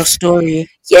life. Your story.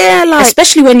 Yeah, like...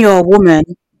 Especially when you're a woman.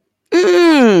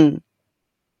 And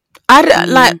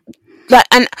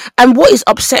what is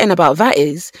upsetting about that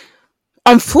is,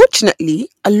 unfortunately,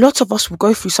 a lot of us will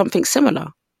go through something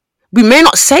similar. We may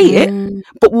not say it,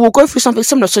 but we'll go through something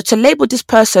similar. So to label this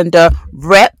person the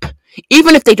rep,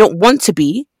 even if they don't want to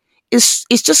be, is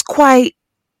just quite,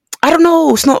 I don't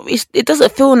know, it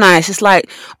doesn't feel nice. It's like,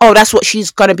 oh, that's what she's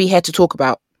going to be here to talk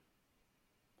about.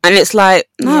 And it's like,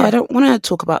 no, I don't want to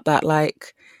talk about that.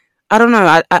 Like, I don't know.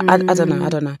 I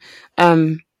don't know.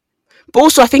 But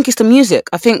also I think it's the music.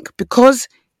 I think because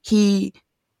he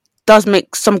does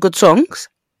make some good songs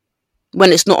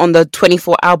when it's not on the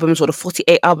 24 albums or the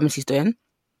 48 albums he's doing.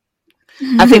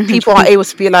 I think people are able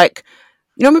to be like,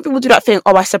 you know, when people do that thing,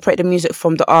 I separate the music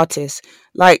from the artist.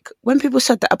 Like, when people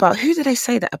said that about, who did they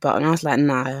say that about? And I was like,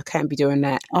 nah, I can't be doing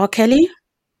that. R. Kelly?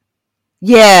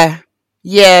 Yeah.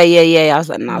 I was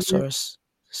like, nah,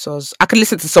 Soz. I can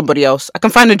listen to somebody else. I can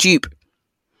find a dupe.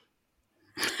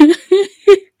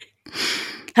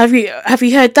 Have you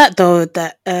heard that though?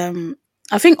 That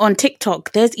I think on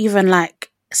TikTok there's even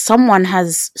like someone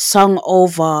has sung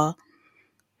over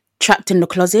 "Trapped in the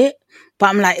Closet," but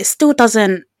I'm like, it still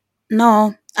doesn't.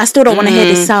 No, I still don't want to hear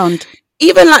this sound.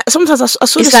 Even like sometimes I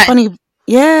saw this like, funny.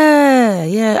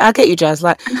 Yeah, I get you, Jazz.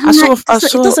 Like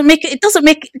it doesn't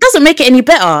make it any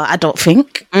better. I don't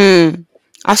think.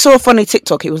 I saw a funny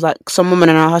TikTok. It was like some woman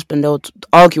and her husband, they were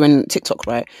arguing TikTok,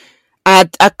 right? I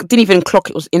didn't even clock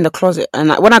it was in the closet, and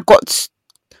like when I got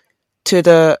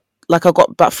to I got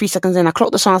about 3 seconds in, I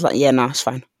clocked the song. I was like, yeah, nah, it's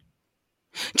fine.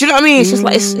 Do you know what I mean? It's just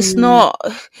like it's not.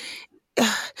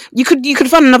 You could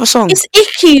find another song. It's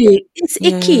icky. It's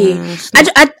icky.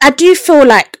 I do feel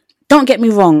like, don't get me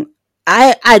wrong,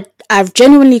 I've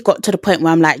genuinely got to the point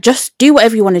where I'm like, just do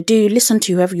whatever you want to do, listen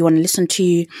to whoever you want to listen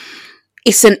to.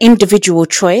 It's an individual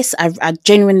choice. I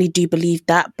genuinely do believe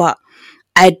that, but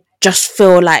I just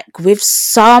feel like with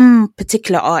some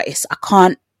particular artists, I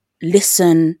can't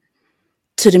listen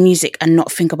to the music and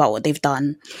not think about what they've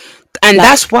done. And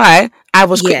that's why I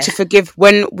was quick to forgive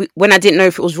when I didn't know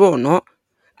if it was raw or not.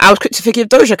 I was quick to forgive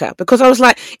Doja Cat, because I was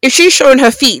like, if she's showing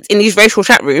her feet in these racial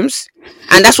chat rooms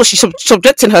and that's what she's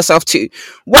subjecting herself to,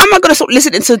 why am I going to stop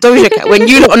listening to Doja Cat when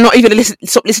you lot are not even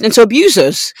stop listening to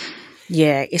abusers?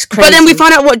 Yeah, it's crazy. But then we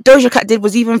found out what Doja Cat did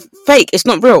was even fake. It's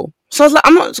not real. So I was like,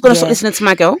 I'm not going to stop listening to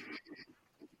my girl.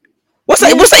 What's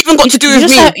that even got to do with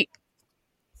me?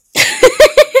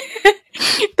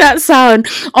 That sound.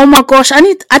 Oh my gosh, I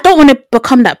don't want to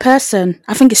become that person.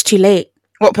 I think it's too late.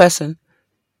 What person?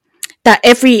 That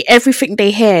everything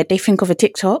they hear, they think of a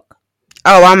TikTok.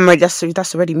 Oh, I'm ready.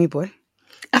 That's already me, boy.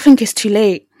 I think it's too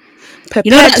late.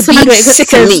 Prepare to be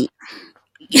sick of me.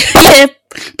 Yeah,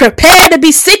 prepare to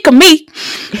be sick of me.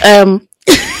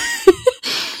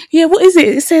 Yeah, what is it?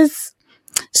 It says,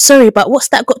 sorry, but what's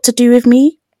that got to do with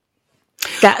me?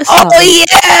 That's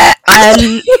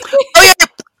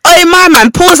Oh, my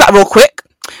man, pause that real quick.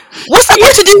 What's that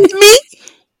got to do with me?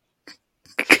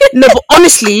 No, but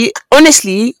honestly,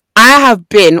 I have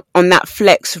been on that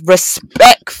flex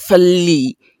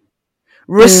respectfully.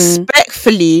 What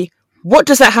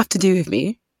does that have to do with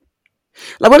me?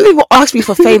 Like, when people ask me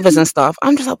for favors and stuff,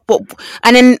 I'm just like, but,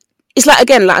 and then it's like,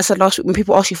 again, like I said last week, when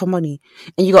people ask you for money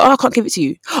and you go, oh, I can't give it to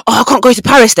you. Oh, I can't go to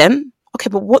Paris then. Okay,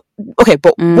 but what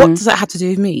does that have to do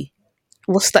with me?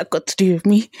 What's that got to do with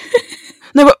me?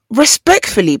 No, but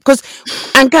respectfully, because,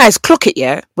 and guys, clock it,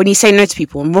 yeah, when you say no to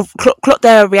people, and clock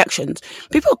their reactions.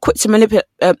 People are quick to manipulate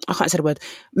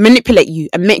you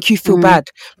and make you feel bad.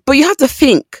 But you have to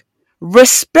think,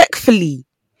 respectfully,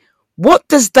 what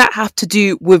does that have to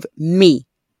do with me?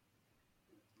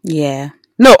 Yeah.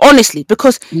 No, honestly,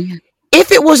 because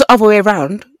if it was the other way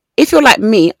around, if you're like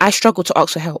me, I struggle to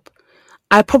ask for help.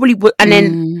 I probably would, and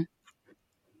then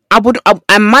I would,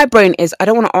 and my brain is, I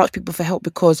don't want to ask people for help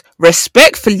because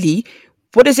respectfully,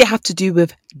 what does it have to do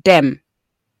with them?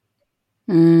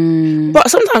 But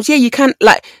sometimes, yeah, you can,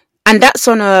 like, and that's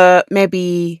on a,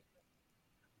 maybe,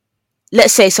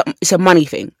 let's say it's a money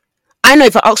thing. I know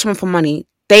if I ask someone for money,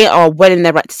 they are well in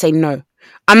their right to say no.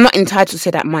 I'm not entitled to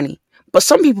say that money. But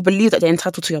some people believe that they're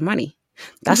entitled to your money.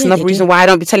 That's another reason why I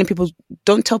don't be telling people,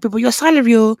 don't tell people your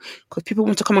salary, because people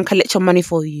want to come and collect your money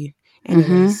for you.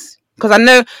 Anyways. Because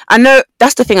I know,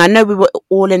 that's the thing. I know we were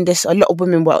all in this, a lot of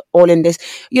women were all in this,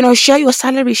 share your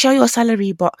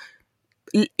salary. But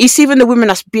it's even the women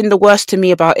that's been the worst to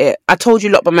me about it. I told you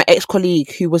a lot about my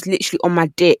ex-colleague who was literally on my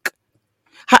dick.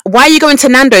 Why are you going to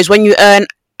Nando's when you earn?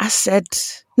 I said,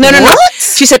 no.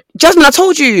 She said, Jasmine, I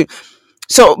told you.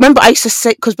 So remember, I used to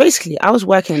say, because basically I was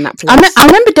working in that place. I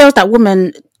remember there was that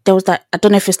woman, I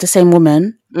don't know if it's the same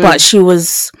woman, but she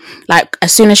was like,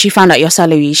 as soon as she found out your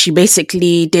salary, she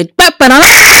basically did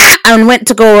and went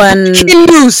to go and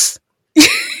news.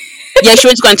 Yeah, she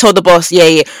went to go and told the boss.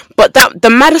 Yeah. But the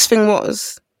maddest thing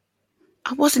was,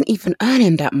 I wasn't even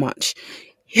earning that much.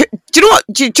 Do you know what?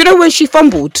 Do you know when she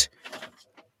fumbled?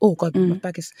 Oh God, my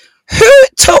bag is.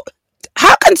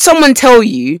 How can someone tell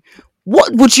you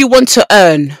what would you want to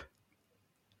earn?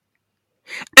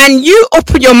 And you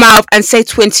open your mouth and say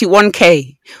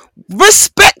 21k.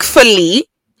 Respectfully,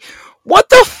 what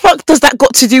the fuck does that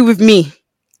got to do with me?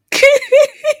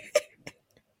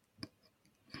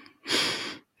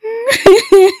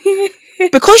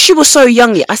 Because she was so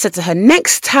young, I said to her,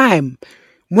 next time,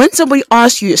 when somebody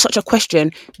asks you such a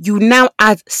question, you now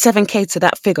add 7k to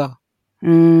that figure.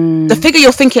 The figure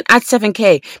you're thinking, add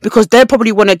 7k, because they'll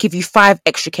probably want to give you 5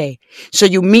 extra k. So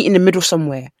you meet in the middle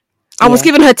somewhere. I was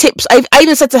giving her tips. I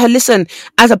even said to her, listen,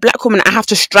 as a black woman, I have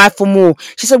to strive for more.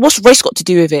 She said, what's race got to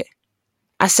do with it?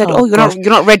 I said, you're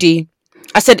not ready.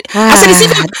 I said, it's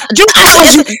even,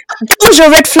 that was your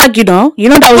red flag, that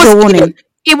was your warning.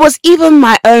 It was even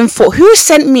my own fault. Who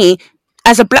sent me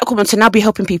as a black woman to now be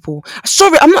helping people?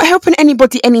 Sorry, I'm not helping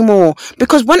anybody anymore.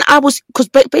 Because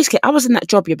basically I was in that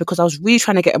job here because I was really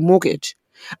trying to get a mortgage.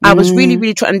 I was really,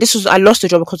 really trying, and I lost the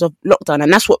job because of lockdown,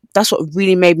 and that's what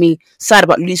really made me sad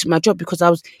about losing my job, because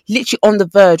I was literally on the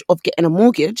verge of getting a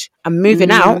mortgage and moving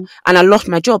out, and I lost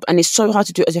my job, and it's so hard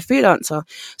to do it as a freelancer.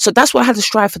 So that's why I had to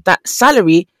strive for that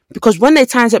salary, because when they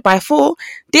times it by 4,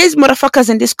 these motherfuckers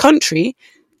in this country,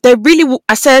 they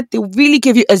really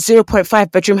give you a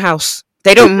 0.5 bedroom house.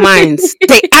 They don't mind.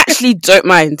 They actually don't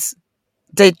mind.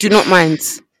 They do not mind.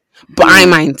 But I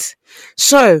mind.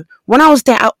 So when I was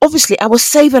there, I was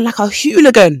saving like a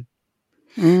hooligan.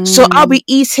 So I'll be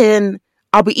eating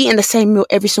the same meal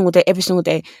every single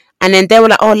day. And then they were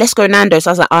like, oh, let's go Nando's.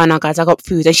 I was like, oh no guys, I got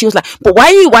food. And she was like, but why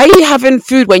are you having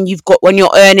food when you're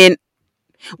earning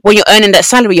that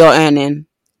salary you're earning?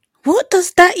 What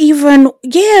does that even, what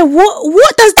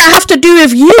does that have to do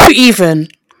with you even?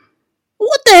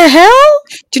 What the hell?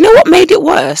 Do you know what made it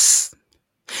worse?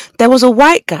 There was a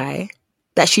white guy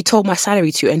that she told my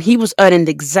salary to, and he was earning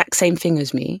the exact same thing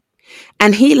as me.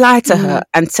 And he lied to her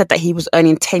and said that he was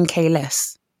earning 10k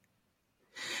less.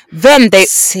 Then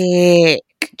Sick.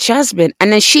 Jasmine.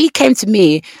 And then she came to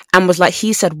me and was like,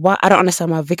 he said, what? I don't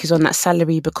understand why Vicky's on that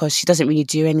salary because she doesn't really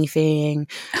do anything.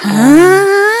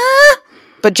 Huh?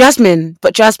 But Jasmine,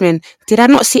 did I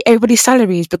not see everybody's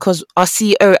salaries because our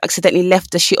CEO accidentally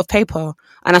left a sheet of paper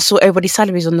and I saw everybody's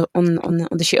salaries on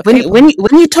the sheet of paper?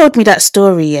 When you told me that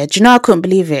story, yeah, do you know I couldn't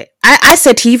believe it? I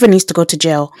said he even needs to go to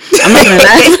jail. I'm not gonna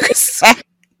lie.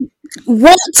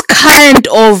 What kind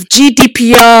of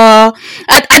GDPR?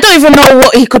 I don't even know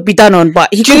what he could be done on,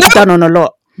 but he could be done on a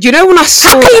lot. Do you know when I saw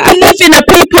How can you believe in a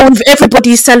paper with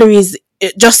everybody's salaries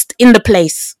just in the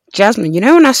place? Jasmine, you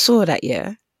know when I saw that,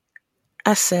 yeah?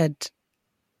 I said,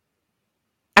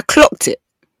 I clocked it.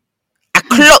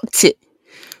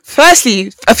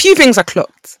 Firstly, a few things I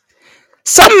clocked.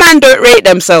 Some man don't rate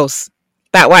themselves.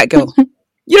 That white girl.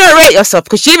 You don't rate yourself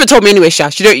because she even told me anyway,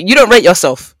 Shash. You don't rate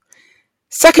yourself.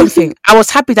 Second thing, I was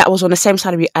happy that I was on the same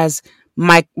salary as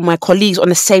my colleagues on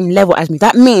the same level as me.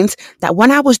 That means that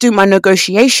when I was doing my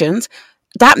negotiations,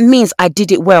 that means I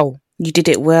did it well. You did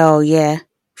it well, yeah,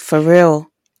 for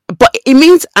real. But it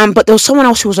means, but there was someone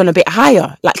else who was on a bit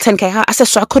higher, like 10k higher. I said,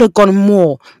 so I could have gone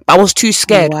more, but I was too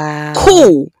scared. Wow.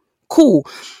 Cool.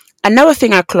 Another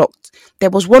thing I clocked, there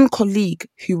was one colleague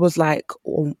who was like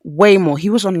way more. He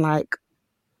was on like,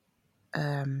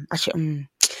 I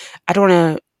don't want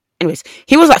to, anyways,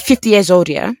 he was like 50 years old,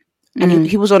 yeah? And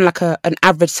he was on like an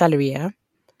average salary, yeah?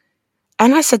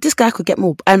 And I said, this guy could get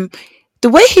more. The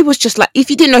way he was just like, if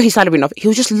you didn't know his salary enough, he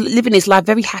was just living his life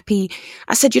very happy.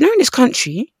 I said, in this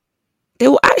country, they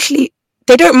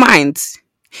don't mind.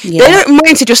 Yeah. They don't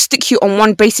mind to just stick you on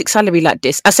one basic salary like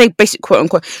this. I say basic, quote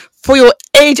unquote, for your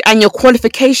age and your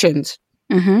qualifications.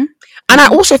 Mm-hmm. And I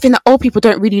also think that old people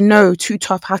don't really know too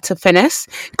tough how to finesse.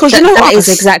 Because that is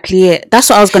exactly it.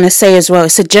 That's what I was going to say as well.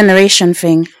 It's a generation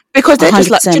thing. Because they're 100%. Just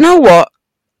like, do you know what?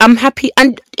 I'm happy.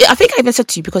 And I think I even said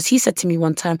to you, because he said to me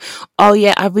one time, oh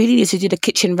yeah, I really need to do the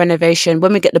kitchen renovation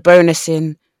when we get the bonus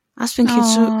in. I was thinking,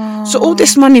 so all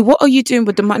this money, what are you doing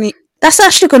with the money? That's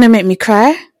actually going to make me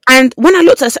cry. And when I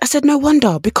looked at it, I said, no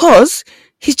wonder, because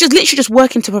he's just literally just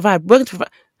working to provide.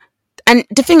 And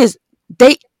the thing is,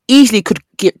 they easily could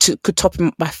top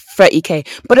him by 30k,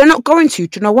 but they're not going to.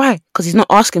 Do you know why? Because he's not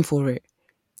asking for it.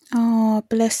 Oh,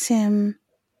 bless him.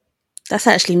 That's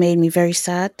actually made me very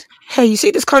sad. Hey, you see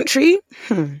this country?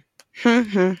 You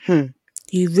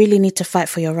really need to fight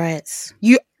for your rights.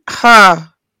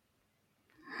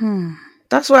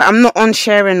 That's why I'm not on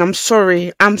sharing. I'm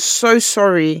sorry. I'm so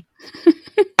sorry.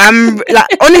 I'm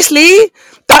like, honestly,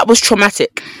 that was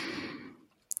traumatic.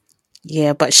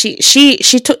 Yeah, but she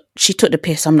took the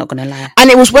piss. I'm not gonna lie. And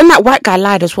it was when that white guy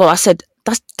lied as well. I said,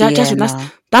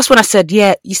 that's when I said,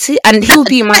 yeah, you see, and he'll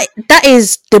be my. That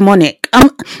is demonic. I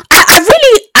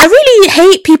really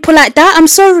hate people like that. I'm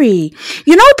sorry.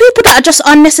 You know, people that are just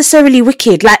unnecessarily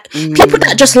wicked, like people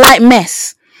that just like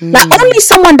mess. Like only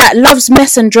someone that loves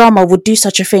mess and drama would do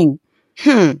such a thing.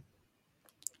 Lying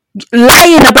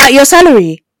about your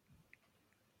salary.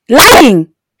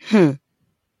 Lying. And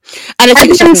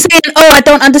then saying, oh, I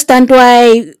don't understand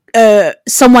why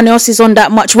someone else is on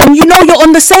that much when you know you're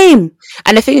on the same.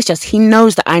 And the thing is just, he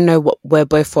knows that I know what we're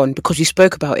both on because we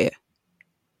spoke about it.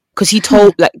 Because he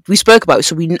told, we spoke about it.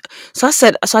 So I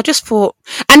just thought,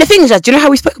 and the thing is that, do you know how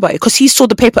we spoke about it? Because he saw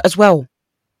the paper as well.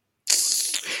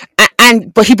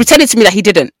 But he pretended to me that he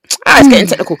didn't. It's getting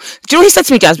technical. Do you know what he said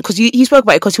to me, Jazz? Because he spoke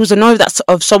about it because he was annoyed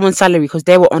of someone's salary because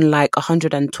they were on like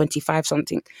 125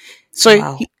 something. So,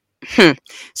 wow.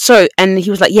 And he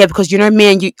was like, yeah, because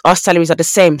me and you, our salaries are the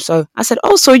same. So I said,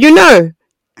 oh, so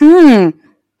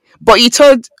But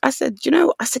I said,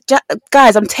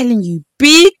 guys, I'm telling you,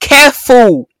 be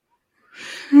careful.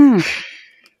 Word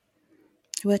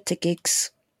to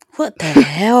gigs. What the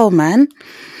hell, man?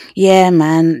 Yeah,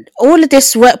 man. All of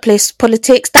this workplace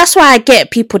politics. That's why I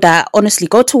get people that honestly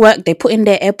go to work, they put in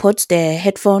their AirPods, their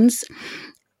headphones,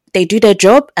 they do their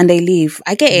job and they leave.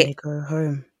 I get it. They go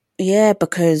home. Yeah,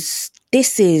 because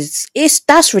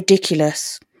that's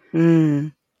ridiculous.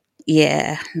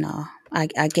 Yeah, no. I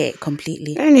get it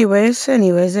completely. Anyways. How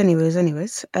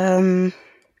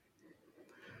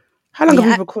long have we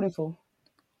been recording for?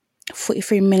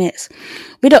 43 minutes.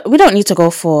 We don't need to go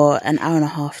for an hour and a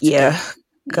half today. Yeah,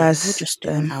 guys, we'll just do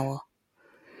an hour.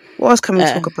 What else can we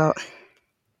talk about?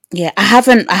 Yeah, I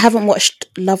haven't watched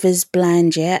Love Is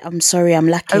Blind yet. I'm sorry, I'm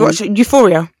lacking. I watched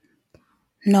Euphoria.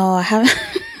 No, I haven't.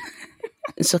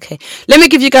 It's okay. Let me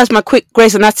give you guys my quick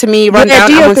Grey's Anatomy rundown.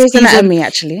 Do your Grey's Anatomy,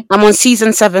 actually. I'm on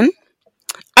season 7.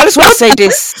 I just want to say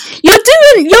this. You're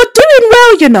doing well,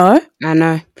 I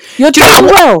know. You're doing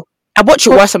well. I watch it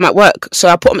whilst I'm at work. So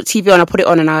I put on the TV on, I put it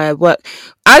on and I work.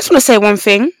 I just want to say one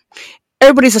thing.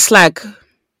 Everybody's a slag.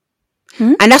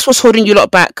 And that's what's holding you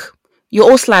lot back. You're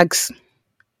all slags.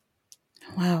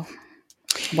 Wow.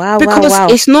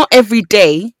 Because it's not every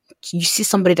day you see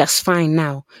somebody that's fine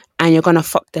now and you're gonna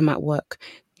fuck them at work.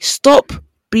 Stop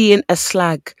being a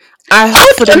slag. I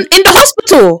hope for them in the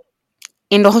hospital.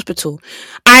 In the hospital.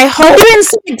 I hope doing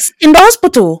sex in the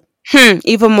hospital.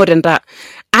 Even more than that.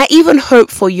 I even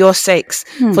hope for your sakes,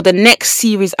 for the next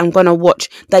series I'm gonna watch,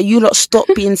 that you lot stop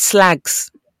being slags.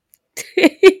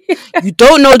 You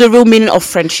don't know the real meaning of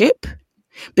friendship,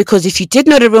 because if you did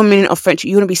know the real meaning of friendship,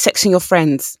 you wouldn't be sexing your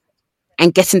friends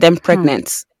and getting them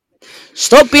pregnant.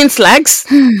 Stop being slags.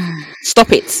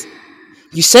 Stop it.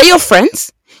 You say you're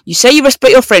friends, you say you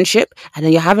respect your friendship, and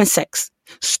then you're having sex.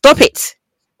 Stop it.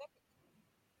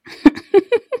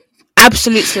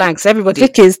 Absolute slags, everybody.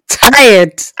 Vic is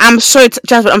tired.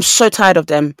 Jasmine, I'm so tired of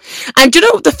them. And you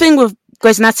know the thing with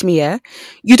Grey's Anatomy, yeah?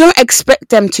 You don't expect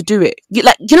them to do it. You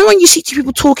know when you see two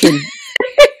people talking,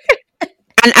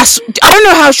 and I don't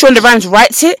know how Shonda Rhimes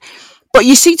writes it, but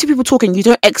you see two people talking, you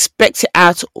don't expect it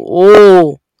at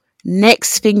all.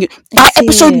 Next thing, by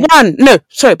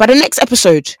the next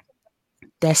episode,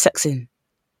 they're sexing.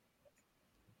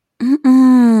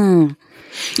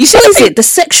 You see, what is it? The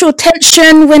sexual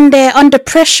tension when they're under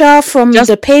pressure from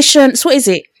the patients. What is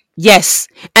it? Yes,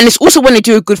 and it's also when they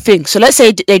do a good thing. So let's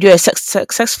say they do a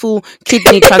successful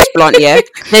kidney transplant. Yeah,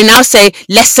 they now say,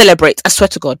 "Let's celebrate." I swear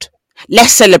to God,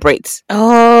 let's celebrate.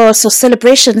 Oh, so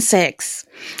celebration sex.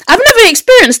 I've never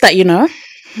experienced that. You know.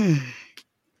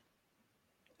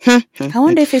 I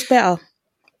wonder if it's better.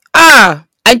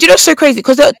 And you know, so crazy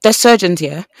because they're surgeons,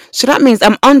 yeah. So that means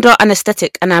I'm under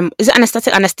anesthetic, and is it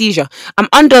anesthesia?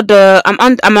 I'm drugged up.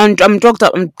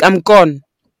 I'm gone,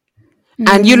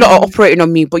 and you lot are operating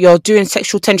on me, but you're doing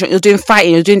sexual tension, you're doing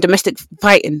fighting, you're doing domestic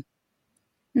fighting.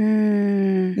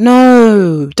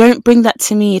 No, don't bring that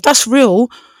to me. If that's real,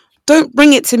 don't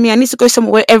bring it to me. I need to go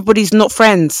somewhere where everybody's not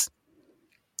friends.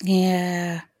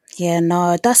 Yeah,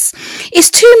 no, it's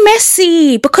too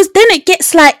messy, because then it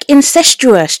gets like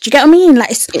incestuous. Do you get what I mean?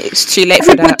 Like it's too late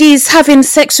for that. Everybody's having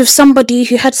sex with somebody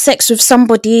who had sex with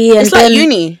somebody, and it's like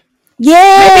uni.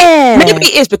 Yeah, maybe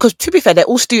it is, because to be fair, they're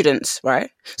all students, right?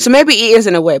 So maybe it is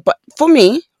in a way, but for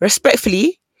me,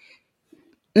 respectfully,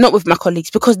 not with my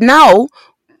colleagues, because now.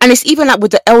 And it's even like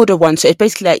with the elder one. So it's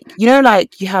basically like, you know,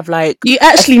 like you have like... You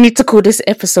actually need to call this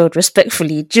episode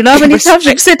Respectfully. Do you know how many times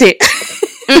you've said it?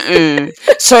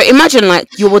 So imagine like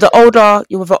you're with an older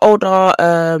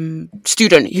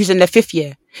student who's in their 5th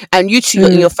year, and you two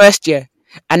are in your 1st year.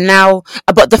 And now,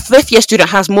 but the 5th year student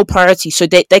has more priority, so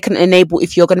they can enable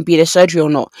if you're going to be in the surgery or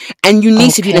not. And you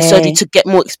need to be in the surgery to get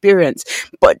more experience.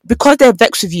 But because they're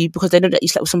vexed with you, because they know that you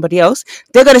slept with somebody else,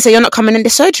 they're going to say you're not coming in the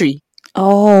surgery.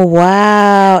 Oh,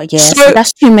 wow. Yeah, so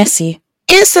that's too messy.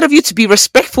 Instead of you to be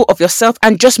respectful of yourself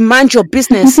and just mind your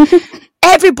business, and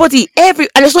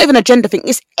it's not even a gender thing,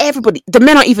 it's everybody. The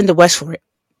men are even the worst for it.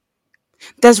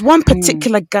 There's one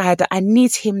particular guy that I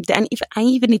need him, I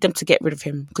even need them to get rid of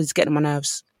him because he's getting on my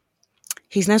nerves.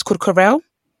 His name's called Carell.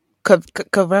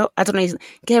 Carell, I don't know,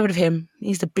 get rid of him.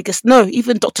 He's the biggest. No,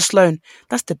 even Dr. Sloan,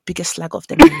 that's the biggest slag of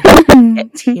them.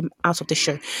 Get him out of the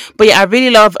show. But yeah, I really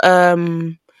love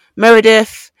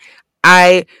Meredith.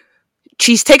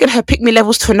 She's taken her pick me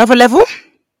levels to another level.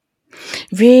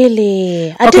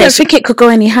 Really? I didn't think it could go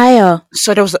any higher.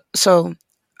 So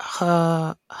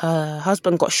her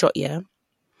husband got shot, yeah.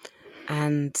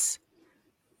 And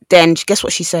then guess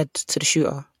what she said to the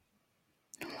shooter?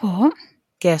 What?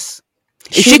 Guess.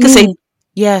 If she could say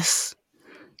yes.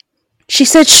 She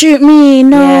said shoot me,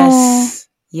 no.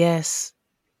 Yes.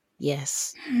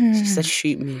 She said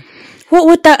shoot me. What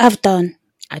would that have done?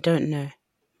 I don't know.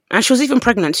 And she was even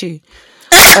pregnant too.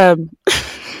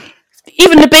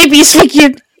 Even the baby's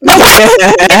thinking.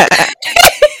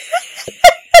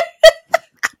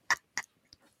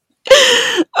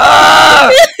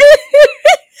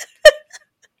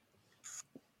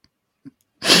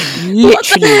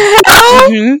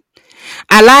 Literally.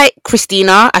 I like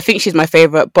Christina. I think she's my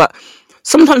favorite, but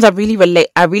sometimes I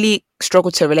really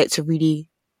struggle to relate to really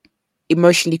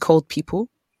emotionally cold people.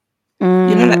 You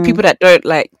know, like people that don't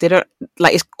like, they don't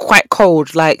like, it's quite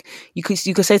cold. Like you could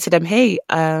say to them, hey,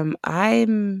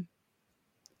 I'm,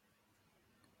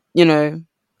 you know,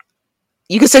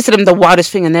 you could say to them the wildest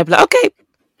thing and they'll be like, okay.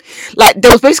 Like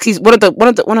there was basically one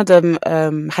of them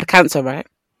had cancer, right?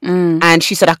 And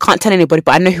she said, I can't tell anybody,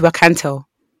 but I know who I can tell.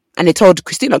 And they told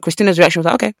Christina. Christina's reaction was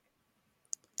like, okay.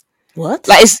 What?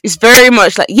 Like it's very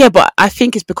much like, yeah, but I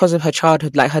think it's because of her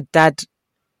childhood. Like her dad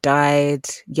died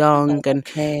young, and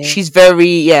she's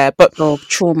very but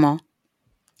trauma.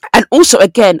 And also,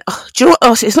 again, do you know what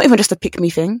else? It's not even just a pick me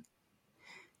thing.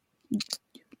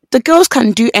 The girls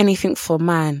can do anything for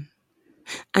man,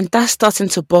 and that's starting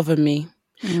to bother me.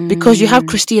 Because you have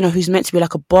Christina, who's meant to be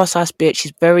like a boss-ass bitch.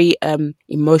 She's very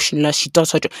emotionless. She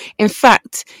does her job. In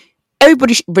fact,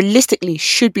 everybody realistically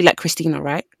should be like Christina,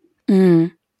 right?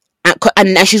 And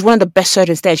she's one of the best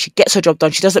surgeons there. She gets her job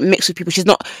done. She doesn't mix with people. She's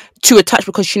not too attached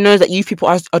because she knows that you people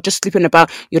are just sleeping about.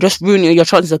 You're just ruining your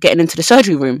chances of getting into the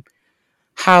surgery room.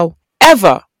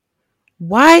 However,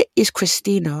 why is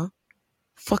Christina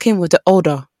fucking with the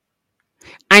older?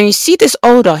 And you see this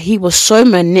older, he was so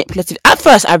manipulative. At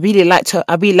first, I really liked her.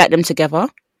 I really liked them together.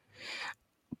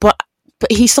 But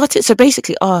he started. So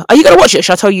basically, are you gonna watch it?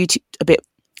 Shall I tell you a bit?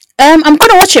 I'm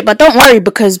gonna watch it, but don't worry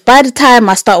because by the time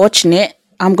I start watching it,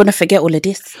 I'm gonna forget all of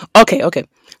this. Okay.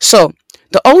 So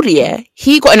the older,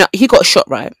 he got shot,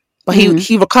 right? But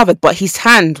he recovered, but his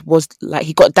hand was like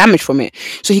he got damaged from it,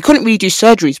 so he couldn't really do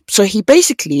surgeries. So he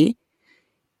basically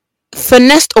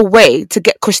finessed a way to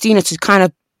get Christina to kind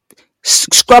of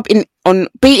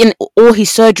be in all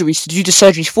his surgeries to do the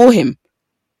surgeries for him.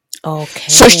 Okay.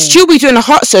 So she'll be doing a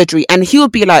heart surgery, and he'll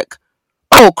be like,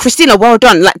 "Oh, Christina, well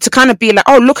done!" Like to kind of be like,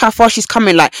 "Oh, look how far she's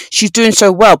coming! Like she's doing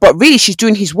so well." But really, she's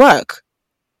doing his work.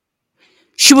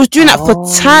 She was doing that for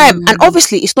time, and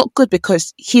obviously, it's not good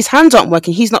because his hands aren't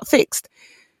working. He's not fixed.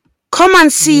 Come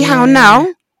and see how now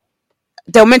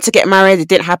they were meant to get married. It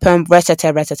didn't happen.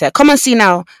 Come and see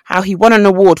now how he won an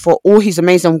award for all his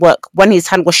amazing work when his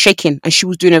hand was shaking and she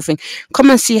was doing everything. Come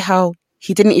and see how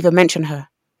he didn't even mention her.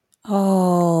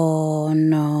 Oh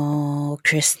no,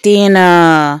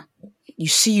 Christina. You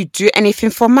see, you do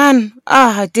anything for man.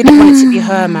 I didn't want it to be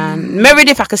her, man.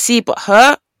 Meredith, I could see, but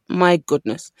her, my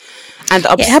goodness. And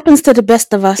it happens to the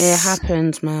best of us. It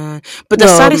happens, man. But the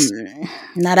saddest...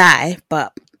 Not I,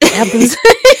 but it happens.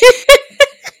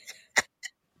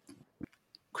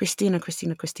 Christina.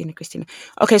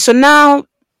 Okay, so now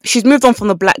she's moved on from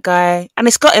the black guy, and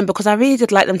it's got him because I really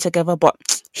did like them together. But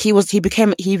he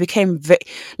became very,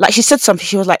 like she said something.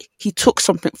 She was like, he took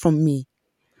something from me,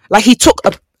 like he took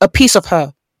a piece of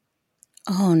her.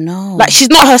 Oh no! Like she's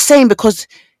not her same because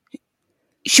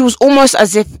she was almost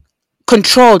as if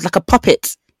controlled, like a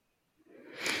puppet.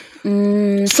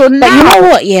 So now, but you know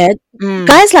what? Yeah,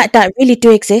 guys like that really do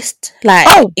exist. Like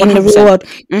in the real world.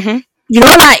 Mm-hmm. You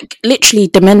know, like literally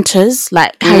Dementors,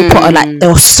 like Harry Potter, like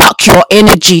they'll suck your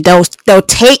energy. They'll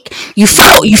take you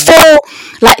feel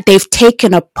like they've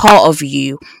taken a part of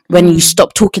you when you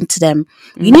stop talking to them.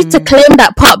 You need to claim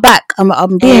that part back.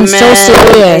 I'm being so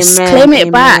serious. Claim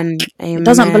it back. It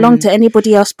doesn't belong to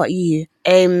anybody else but you.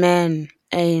 Amen.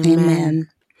 The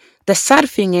sad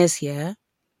thing is, you know,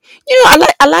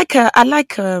 I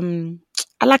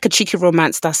like a cheeky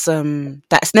romance that's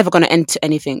never gonna end to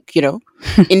anything, you know,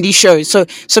 in these shows. So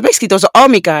basically, there was an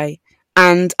army guy,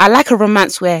 and I like a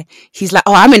romance where he's like,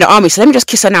 "Oh, I'm in the army, so let me just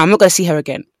kiss her now. I'm not gonna see her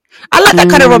again." I like that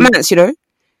kind of romance, you know.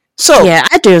 So yeah,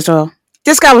 I do as well.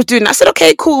 This guy was doing that. I said,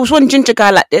 "Okay, cool." It was one ginger guy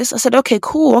like this. I said, "Okay,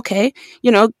 cool. Okay,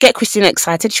 you know, get Christina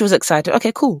excited." She was excited.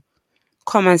 Okay, cool.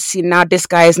 Come and see now. This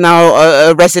guy is now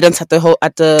a resident at the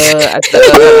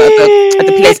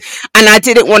place, and I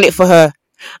didn't want it for her.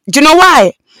 Do you know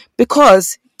why?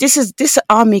 Because this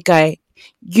army guy,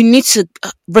 you need to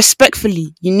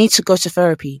respectfully, you need to go to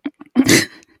therapy.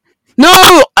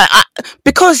 No,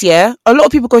 because a lot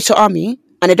of people go to army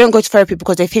and they don't go to therapy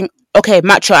because they think, okay,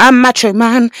 I'm macho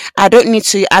man. I don't need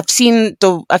to. I've seen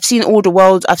all the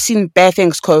world. I've seen bare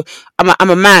things. I'm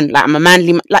a man. Like I'm a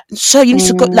manly. Like so, you need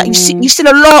to go. Like you've seen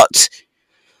a lot.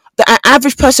 The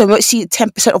average person won't see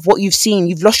 10% of what you've seen.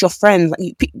 You've lost your friends.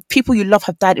 Like people you love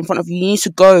have died in front of you. You need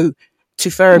to go to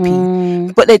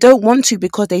therapy, but they don't want to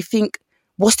because they think,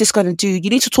 what's this going to do? You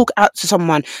need to talk out to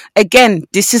someone. Again,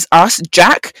 this is us.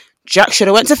 Jack should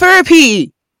have went to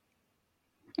therapy.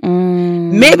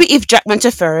 Maybe if Jack went to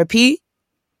therapy,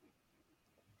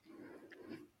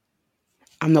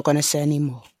 I'm not going to say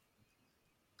anymore.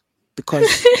 Because,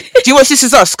 do you watch This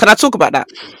Is Us? Can I talk about that?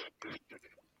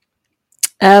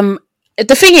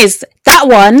 The thing is, that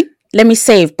one, let me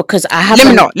save because I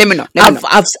haven't. Let me know.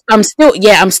 I'm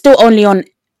still only on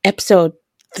episode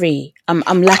 3.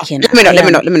 I'm lacking. Let me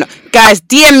know. Guys,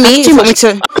 DM me if you want me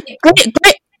to.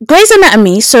 Grey's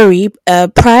Anatomy, sorry,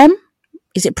 Prime.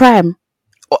 Is it Prime?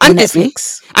 And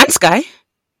Netflix. And Sky.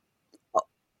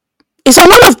 Is it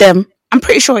one of them? I'm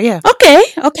pretty sure, yeah. Okay,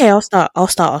 I'll start.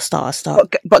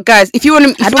 But guys, if you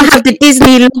want to... I don't have the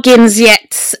Disney logins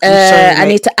yet. Sorry, I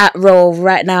need to roll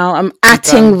right now. I'm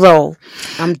roll.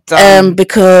 I'm done.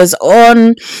 Because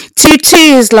on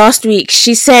 2-2s last week,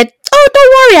 she said, "Oh,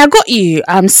 don't worry, I got you.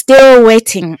 I'm still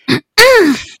waiting."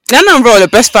 I'm roll the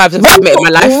best vibes I've ever made in my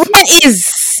life. Where is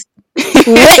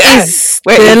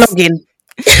the login?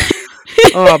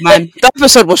 Oh man, that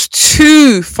episode was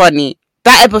too funny.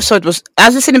 that episode was, I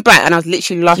was listening back and I was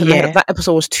literally laughing my head up. That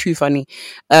episode was too funny.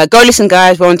 Go listen,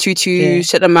 guys. We're on 22.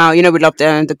 Check them out. You know, we love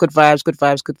them. The good vibes.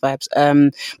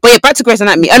 But yeah, back to Grey's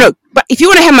Anatomy. I know, but if you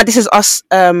want to hear my This Is Us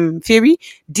theory,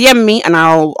 DM me and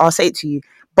I'll say it to you.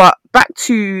 But back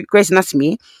to Grey's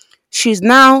Anatomy, she's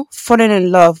now fallen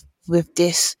in love with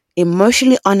this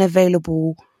emotionally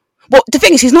unavailable. Well, the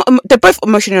thing is, they're both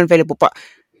emotionally unavailable, but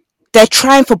they're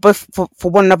trying for both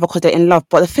for one another because they're in love.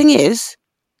 But the thing is,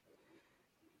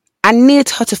 I need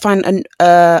her to find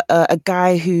a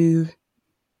guy who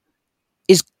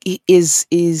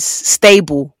is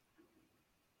stable,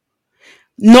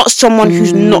 not someone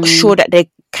who's not sure that they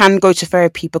can go to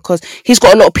therapy, because he's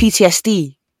got a lot of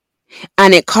PTSD,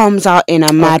 and it comes out in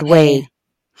a mad way.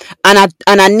 And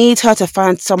I need her to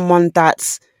find someone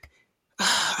that's,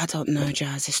 I don't know,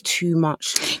 Jazz, it's too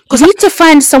much. Because you need to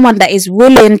find someone that is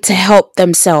willing to help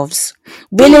themselves,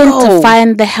 to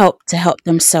find the help to help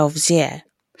themselves. Yeah.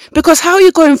 Because how are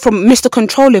you going from Mr.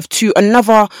 Controllive to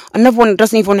another one that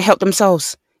doesn't even want to help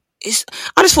themselves? I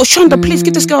just thought, Shonda, please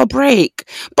give this girl a break.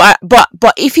 But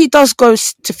if he does go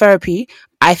to therapy,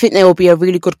 I think they will be a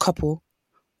really good couple,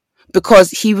 because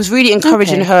he was really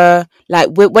encouraging her. Like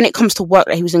when it comes to work,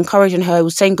 like, he was encouraging her, he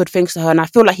was saying good things to her, and I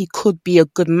feel like he could be a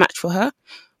good match for her.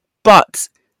 But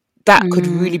that could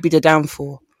really be the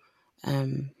downfall.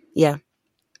 Yeah,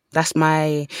 that's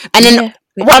my. And then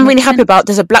what I'm really happy about,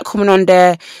 there's a black woman on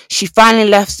there. She finally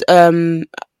left.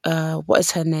 What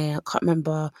is her name? I can't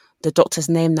remember the doctor's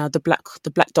name now. The black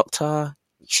doctor.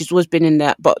 She's always been in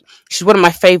there, but she's one of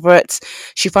my favorites.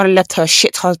 She finally left her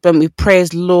shit husband. We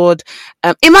praise Lord.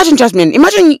 Imagine, Jasmine.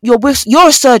 Imagine you're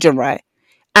a surgeon, right?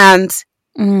 And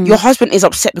your husband is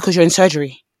upset because you're in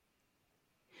surgery.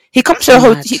 He comes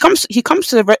to he comes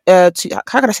to the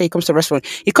how can I say he comes to the restaurant?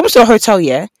 He comes to a hotel,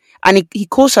 yeah, and he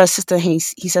calls her assistant. He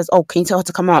says, "Oh, can you tell her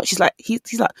to come out?" She's like,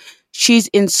 he's like, she's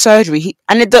in surgery.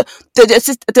 And the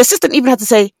assistant even had to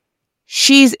say,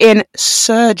 she's in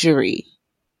surgery.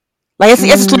 Like, he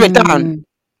has to slow it down.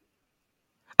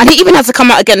 And he even had to come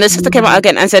out again. The sister came out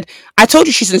again and said, "I told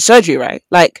you she's in surgery, right?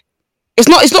 Like, it's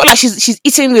not like she's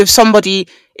eating with somebody."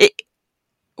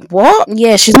 What?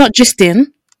 Yeah, she's not just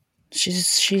in. She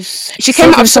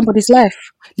came out of somebody's life.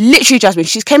 Literally, Jasmine.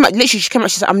 She came out. She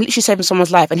said, "I'm literally saving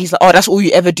someone's life." And he's like, "Oh, that's all you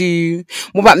ever do?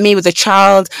 What about me with a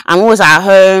child? I'm always at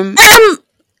home."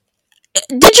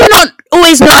 Did you not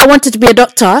always know I wanted to be a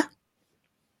doctor?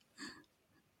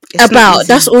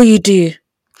 That's all you do.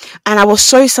 And I was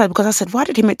so sad, because I said, why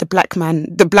did he make the black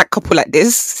couple like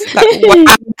this? Like, why?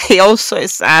 I was so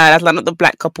sad. I was like, not the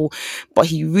black couple, but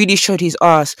he really showed his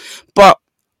ass. But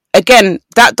again,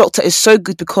 that doctor is so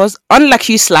good, because unlike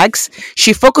you slags,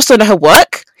 she focused on her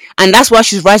work, and that's why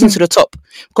she's rising to the top.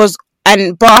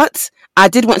 But I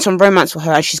did want some romance for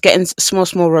her, and she's getting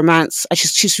small romance. And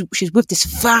she's with this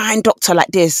fine doctor like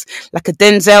this, like a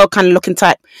Denzel kind of looking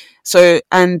type. So,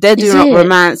 and they're doing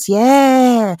romance,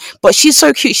 yeah. But she's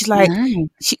so cute. She's like,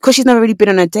 because she's never really been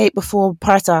on a date before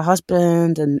prior to her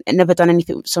husband, and never done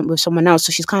anything with someone else.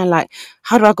 So she's kind of like,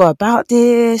 how do I go about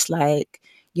this? Like,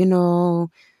 you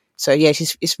know. So yeah,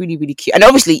 it's really, really cute. And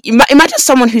obviously, imagine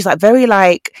someone who's like very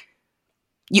like,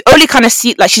 you only kind of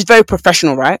see, like, she's very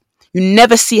professional, right? You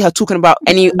never see her talking about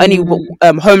any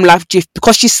home life gif,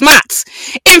 because she's smart.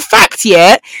 In fact,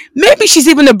 yeah, maybe she's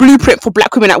even a blueprint for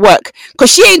black women at work,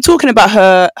 because she ain't talking about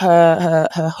her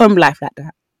home life like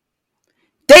that.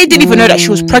 They didn't even know that she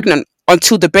was pregnant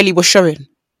until the belly was showing.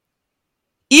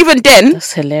 Even then,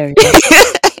 that's hilarious.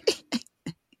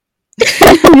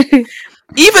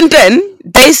 Even then,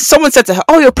 someone said to her,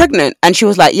 "Oh, you're pregnant," and she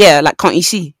was like, "Yeah, like, can't you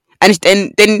see?" And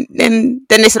then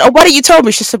they said, "Oh, why didn't you tell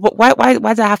me?" She said, "But why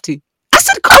did I have to?" I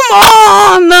said, "Come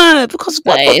on, because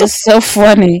what is so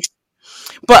funny."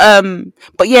 But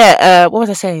yeah, what was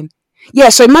I saying? Yeah,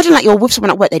 so imagine like you're with someone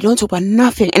at work, they don't talk about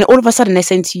nothing, and all of a sudden they're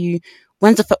saying to you,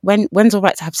 "When's the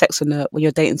right to have sex when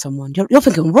you're dating someone?" You're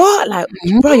thinking, "What? Like,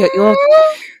 bro, you're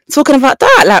talking about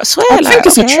that? Like, swear, I think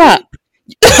it's a trap."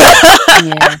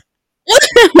 Yeah.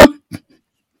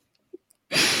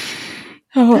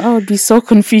 Oh, I would be so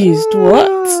confused. What?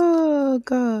 Oh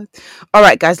God! All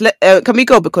right, guys. Can we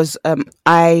go, because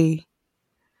I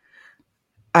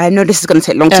know this is going to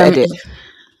take long to edit.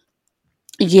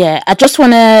 Yeah, I just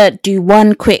want to do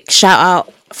one quick shout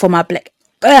out for my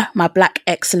black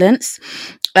excellence.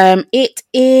 It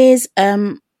is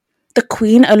the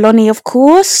Queen, Oloni, of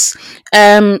course.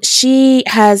 She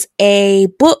has a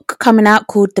book coming out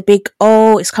called The Big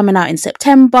O. It's coming out in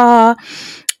September.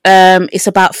 It's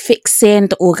about fixing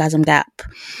the orgasm gap,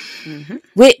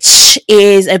 which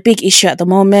is a big issue at the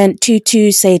moment.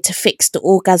 Tutu say to fix the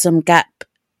orgasm gap,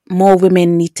 more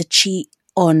women need to cheat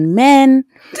on men.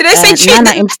 Did they say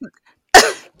cheating?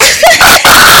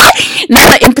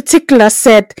 Nana in particular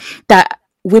said that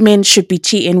women should be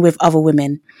cheating with other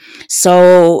women.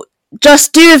 So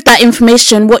just do with that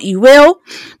information what you will.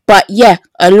 But yeah,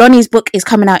 Lonnie's book is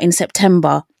coming out in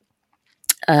September.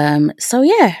 So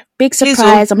yeah, big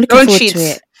surprise. I'm looking forward to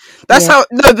it. That's how,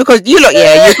 no, because you look, you're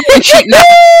going to cheat now.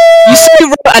 You see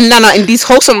Robert and Nana in these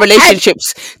wholesome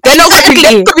relationships. They're not going to be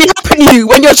helping you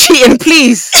when you're cheating,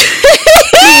 please.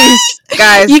 Please,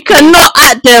 guys. You cannot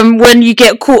at them when you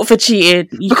get caught for cheating.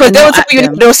 Because they will tell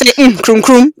you, they'll say, krum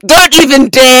krum. Don't even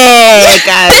dare,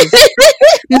 guys.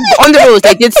 On the rules,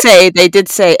 they did say,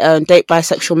 date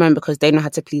bisexual men because they know how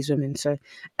to please women. So,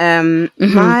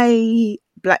 my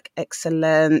Black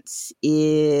excellence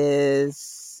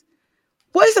is...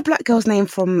 What is the black girl's name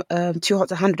from Too Hot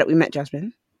to Handle that we met,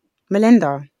 Jasmine?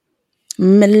 Melinda.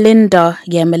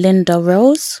 Yeah, Melinda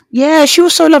Rose. Yeah, she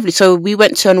was so lovely. So we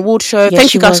went to an award show.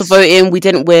 Thank you guys for voting. We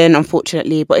didn't win,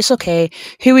 unfortunately, but it's okay.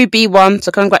 Huey B won,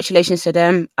 so congratulations to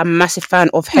them. I'm a massive fan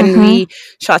of Henry.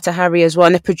 Shout out to Harry as well.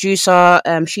 And the producer,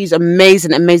 she's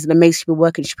amazing. She's been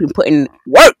working. She's been putting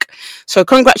work. So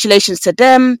congratulations to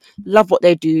them. Love what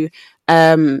they do.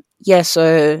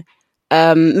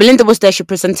 Melinda was there. She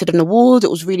presented an award. It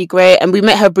was really great, and we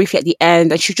met her briefly at the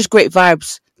end, and she was just great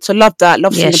vibes. So love that.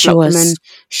 Love seeing the black women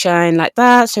shine like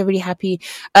that. So really happy.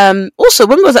 Also,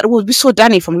 when we was at the award, we saw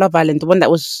Danny from Love Island, the one that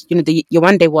was, the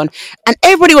Yewande one, and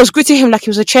everybody was greeting him like he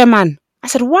was a chairman. I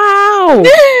said, "Wow."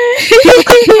 people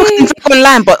can talk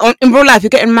online, but in real life, you're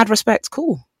getting mad respect.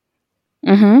 Cool.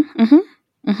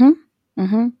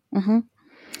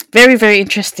 Very, very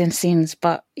interesting scenes,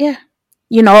 but yeah,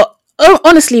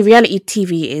 honestly, reality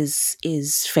TV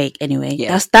is fake anyway.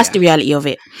 Yeah, that's the reality of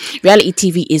it. Reality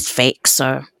TV is fake,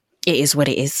 so it is what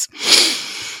it is.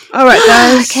 All right,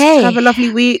 guys. Okay. Have a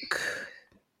lovely week.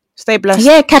 Stay blessed.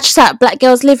 Yeah, catch us at Black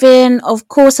Girls Living. Of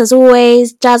course, as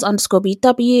always,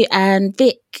 Jazz_BW and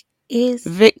Vic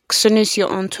Sanusia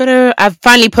on Twitter. I've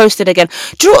finally posted again.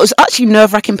 Do you know what? It was actually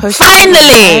nerve-wracking posting.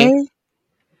 Finally!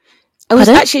 It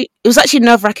was actually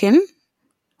nerve-wracking.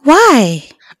 Why?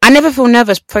 I never feel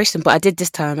nervous posting, but I did this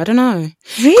time. I don't know.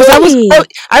 Really? Because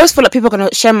I always feel like people are going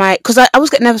to share my... Because I always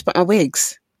get nervous about my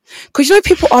wigs. Because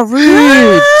people are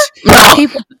rude.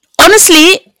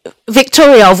 Honestly,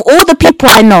 Victoria, of all the people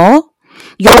I know,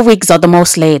 your wigs are the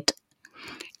most laid.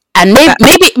 And maybe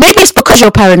it's because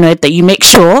you're paranoid that you make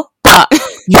sure, but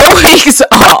your wigs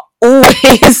are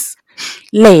always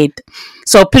laid.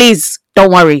 So please,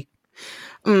 don't worry.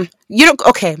 You look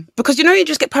okay because you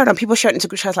just get paranoid. People share it into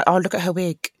group chats like, "Oh, look at her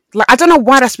wig." Like, I don't know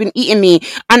why that's been eating me.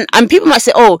 And people might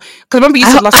say, "Oh," because remember you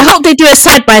said I hope they do it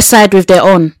side by side with their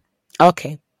own.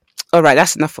 Okay, all right,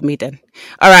 that's enough for me then.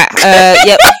 All right,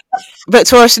 yep.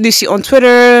 Victoria Sanusi on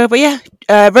Twitter, but yeah,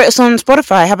 rate us on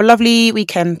Spotify. Have a lovely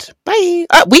weekend. Bye.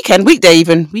 Weekday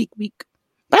even week.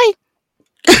 Bye.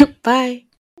 Bye.